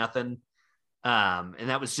it's 3-0. And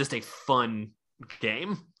that was just a fun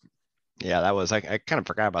game. Yeah, that was, I kind of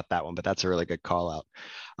forgot about that one, but that's a really good call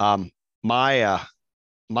out.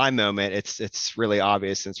 My moment, it's really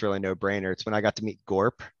obvious and it's really no brainer. It's when I got to meet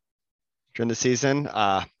Gorp during the season.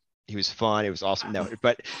 he was fun. It was awesome. No,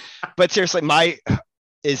 but seriously,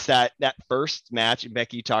 is that first match, and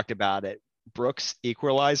Becky, you talked about it, Brooks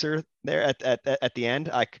equalizer there at the end.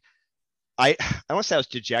 Like I won't say I was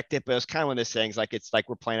dejected, but it was kind of one of those things. Like it's like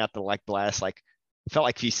we're playing out the last it felt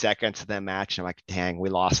like a few seconds of that match, and I'm like, dang, we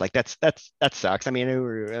lost. Like that sucks. I mean,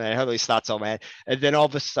 I have these thoughts all man, and then all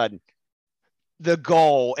of a sudden, the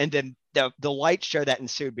goal, and then the light show that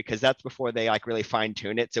ensued, because that's before they like really fine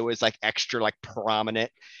tune it. So it was like extra like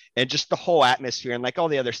prominent, and just the whole atmosphere and like all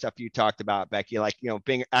the other stuff you talked about, Becky, like, you know,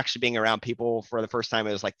 being around people for the first time.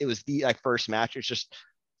 It was the like first match. It's just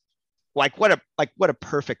like what a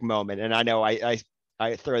perfect moment. And I know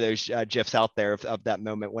I throw those GIFs out there of that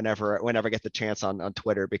moment whenever I get the chance on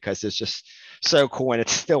Twitter, because it's just so cool. And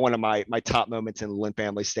it's still one of my top moments in Lynn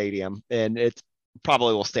Family Stadium. And it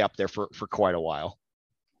probably will stay up there for quite a while.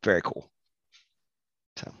 Very cool.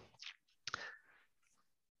 So,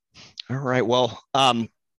 all right. Well,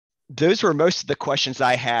 those were most of the questions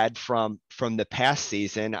I had from the past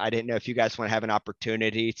season. I didn't know if you guys want to have an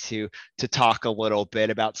opportunity to talk a little bit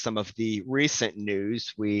about some of the recent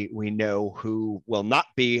news. We know who will not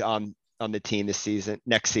be on the team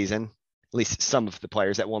next season, at least some of the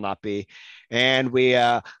players that will not be. And we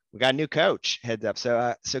got a new coach heads up.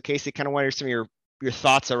 So Casey, kind of wonder some of your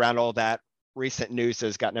thoughts around all that recent news that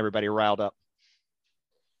has gotten everybody riled up.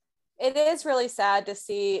 It is really sad to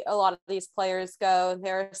see a lot of these players go.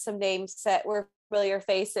 There are some names that were familiar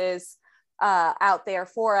faces out there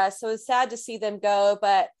for us. So it's sad to see them go,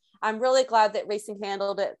 but I'm really glad that Racing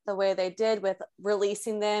handled it the way they did, with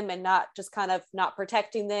releasing them and not just kind of not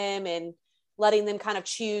protecting them and letting them kind of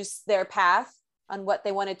choose their path on what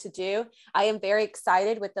they wanted to do. I am very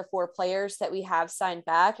excited with the 4 players that we have signed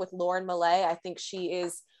back. With Lauren Millay, I think she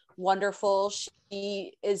is wonderful.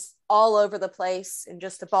 She is all over the place and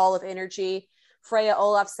just a ball of energy. Freya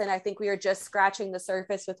Olafsson, I think we are just scratching the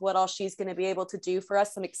surface with what all she's going to be able to do for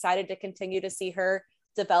us. I'm excited to continue to see her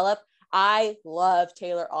develop. I love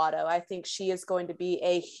Taylor Otto. I think she is going to be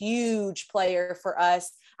a huge player for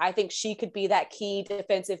us. I think she could be that key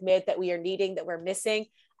defensive mid that we are needing, that we're missing.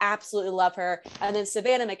 Absolutely love her. And then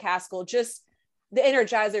Savannah McCaskill, just the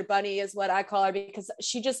Energizer Bunny is what I call her, because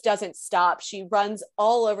she just doesn't stop. She runs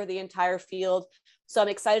all over the entire field. So I'm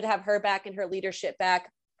excited to have her back and her leadership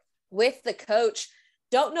back. With the coach,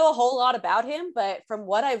 don't know a whole lot about him, but from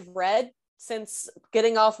what I've read since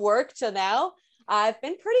getting off work to now, I've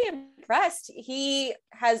been pretty impressed. He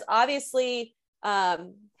has obviously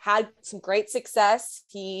had some great success.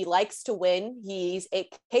 He likes to win. He's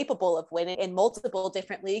capable of winning in multiple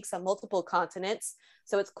different leagues on multiple continents.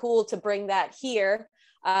 So it's cool to bring that here.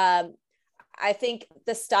 I think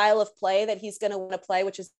the style of play that he's going to want to play,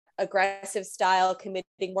 which is aggressive style,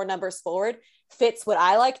 committing more numbers forward, fits what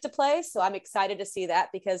I like to play. So I'm excited to see that,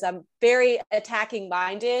 because I'm very attacking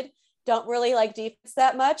minded. Don't really like defense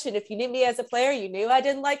that much. And if you knew me as a player, you knew I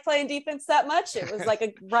didn't like playing defense that much. It was like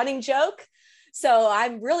a running joke. So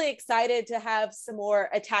I'm really excited to have some more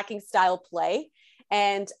attacking style play.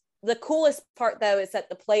 And the coolest part, though, is that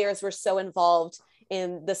the players were so involved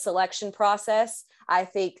in the selection process. I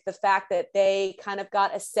think the fact that they kind of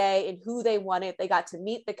got a say in who they wanted, they got to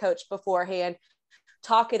meet the coach beforehand,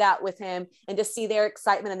 talk it out with him, and to see their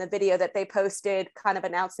excitement in the video that they posted kind of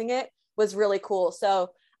announcing it was really cool.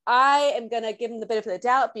 So I am going to give them the benefit of the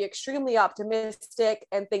doubt, be extremely optimistic,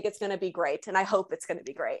 and think it's going to be great. And I hope it's going to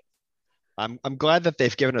be great. I'm glad that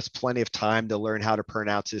they've given us plenty of time to learn how to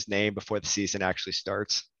pronounce his name before the season actually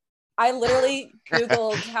starts. I literally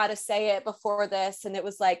Googled how to say it before this, and it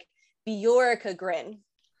was like Bjorkagren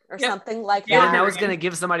or something like that. Yeah, and I was going to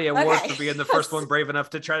give somebody an award for being the first one brave enough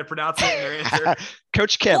to try to pronounce it in their answer.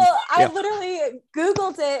 Coach Kim. Well, I literally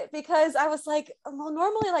Googled it because I was like, well,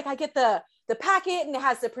 normally like I get the packet and it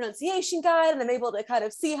has the pronunciation guide and I'm able to kind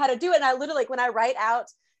of see how to do it. And I literally, like, when I write out,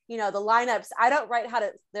 the lineups, I don't write how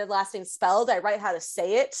to their last name spelled. I write how to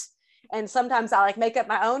say it. And sometimes I like make up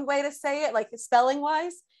my own way to say it, like spelling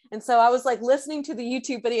wise. And so I was like listening to the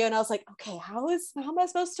YouTube video and I was like, okay, how am I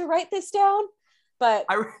supposed to write this down? But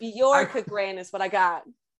Bjorkagren is what I got.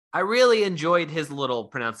 I really enjoyed his little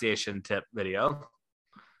pronunciation tip video.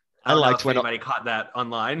 I liked when anybody caught that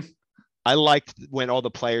online. I liked when all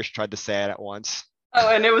the players tried to say it at once. Oh,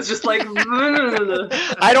 and it was just like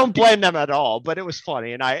I don't blame them at all, but it was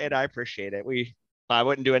funny and I appreciate it. I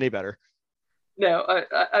wouldn't do any better. No,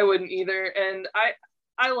 I wouldn't either. And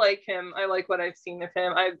I like him. I like what I've seen of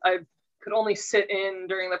him. I could only sit in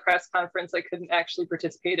during the press conference. I couldn't actually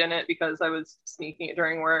participate in it because I was sneaking it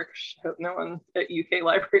during work. I hope no one at UK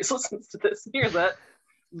Libraries listens to this and hears that.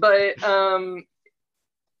 But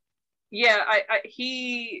yeah,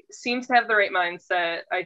 he seems to have the right mindset. I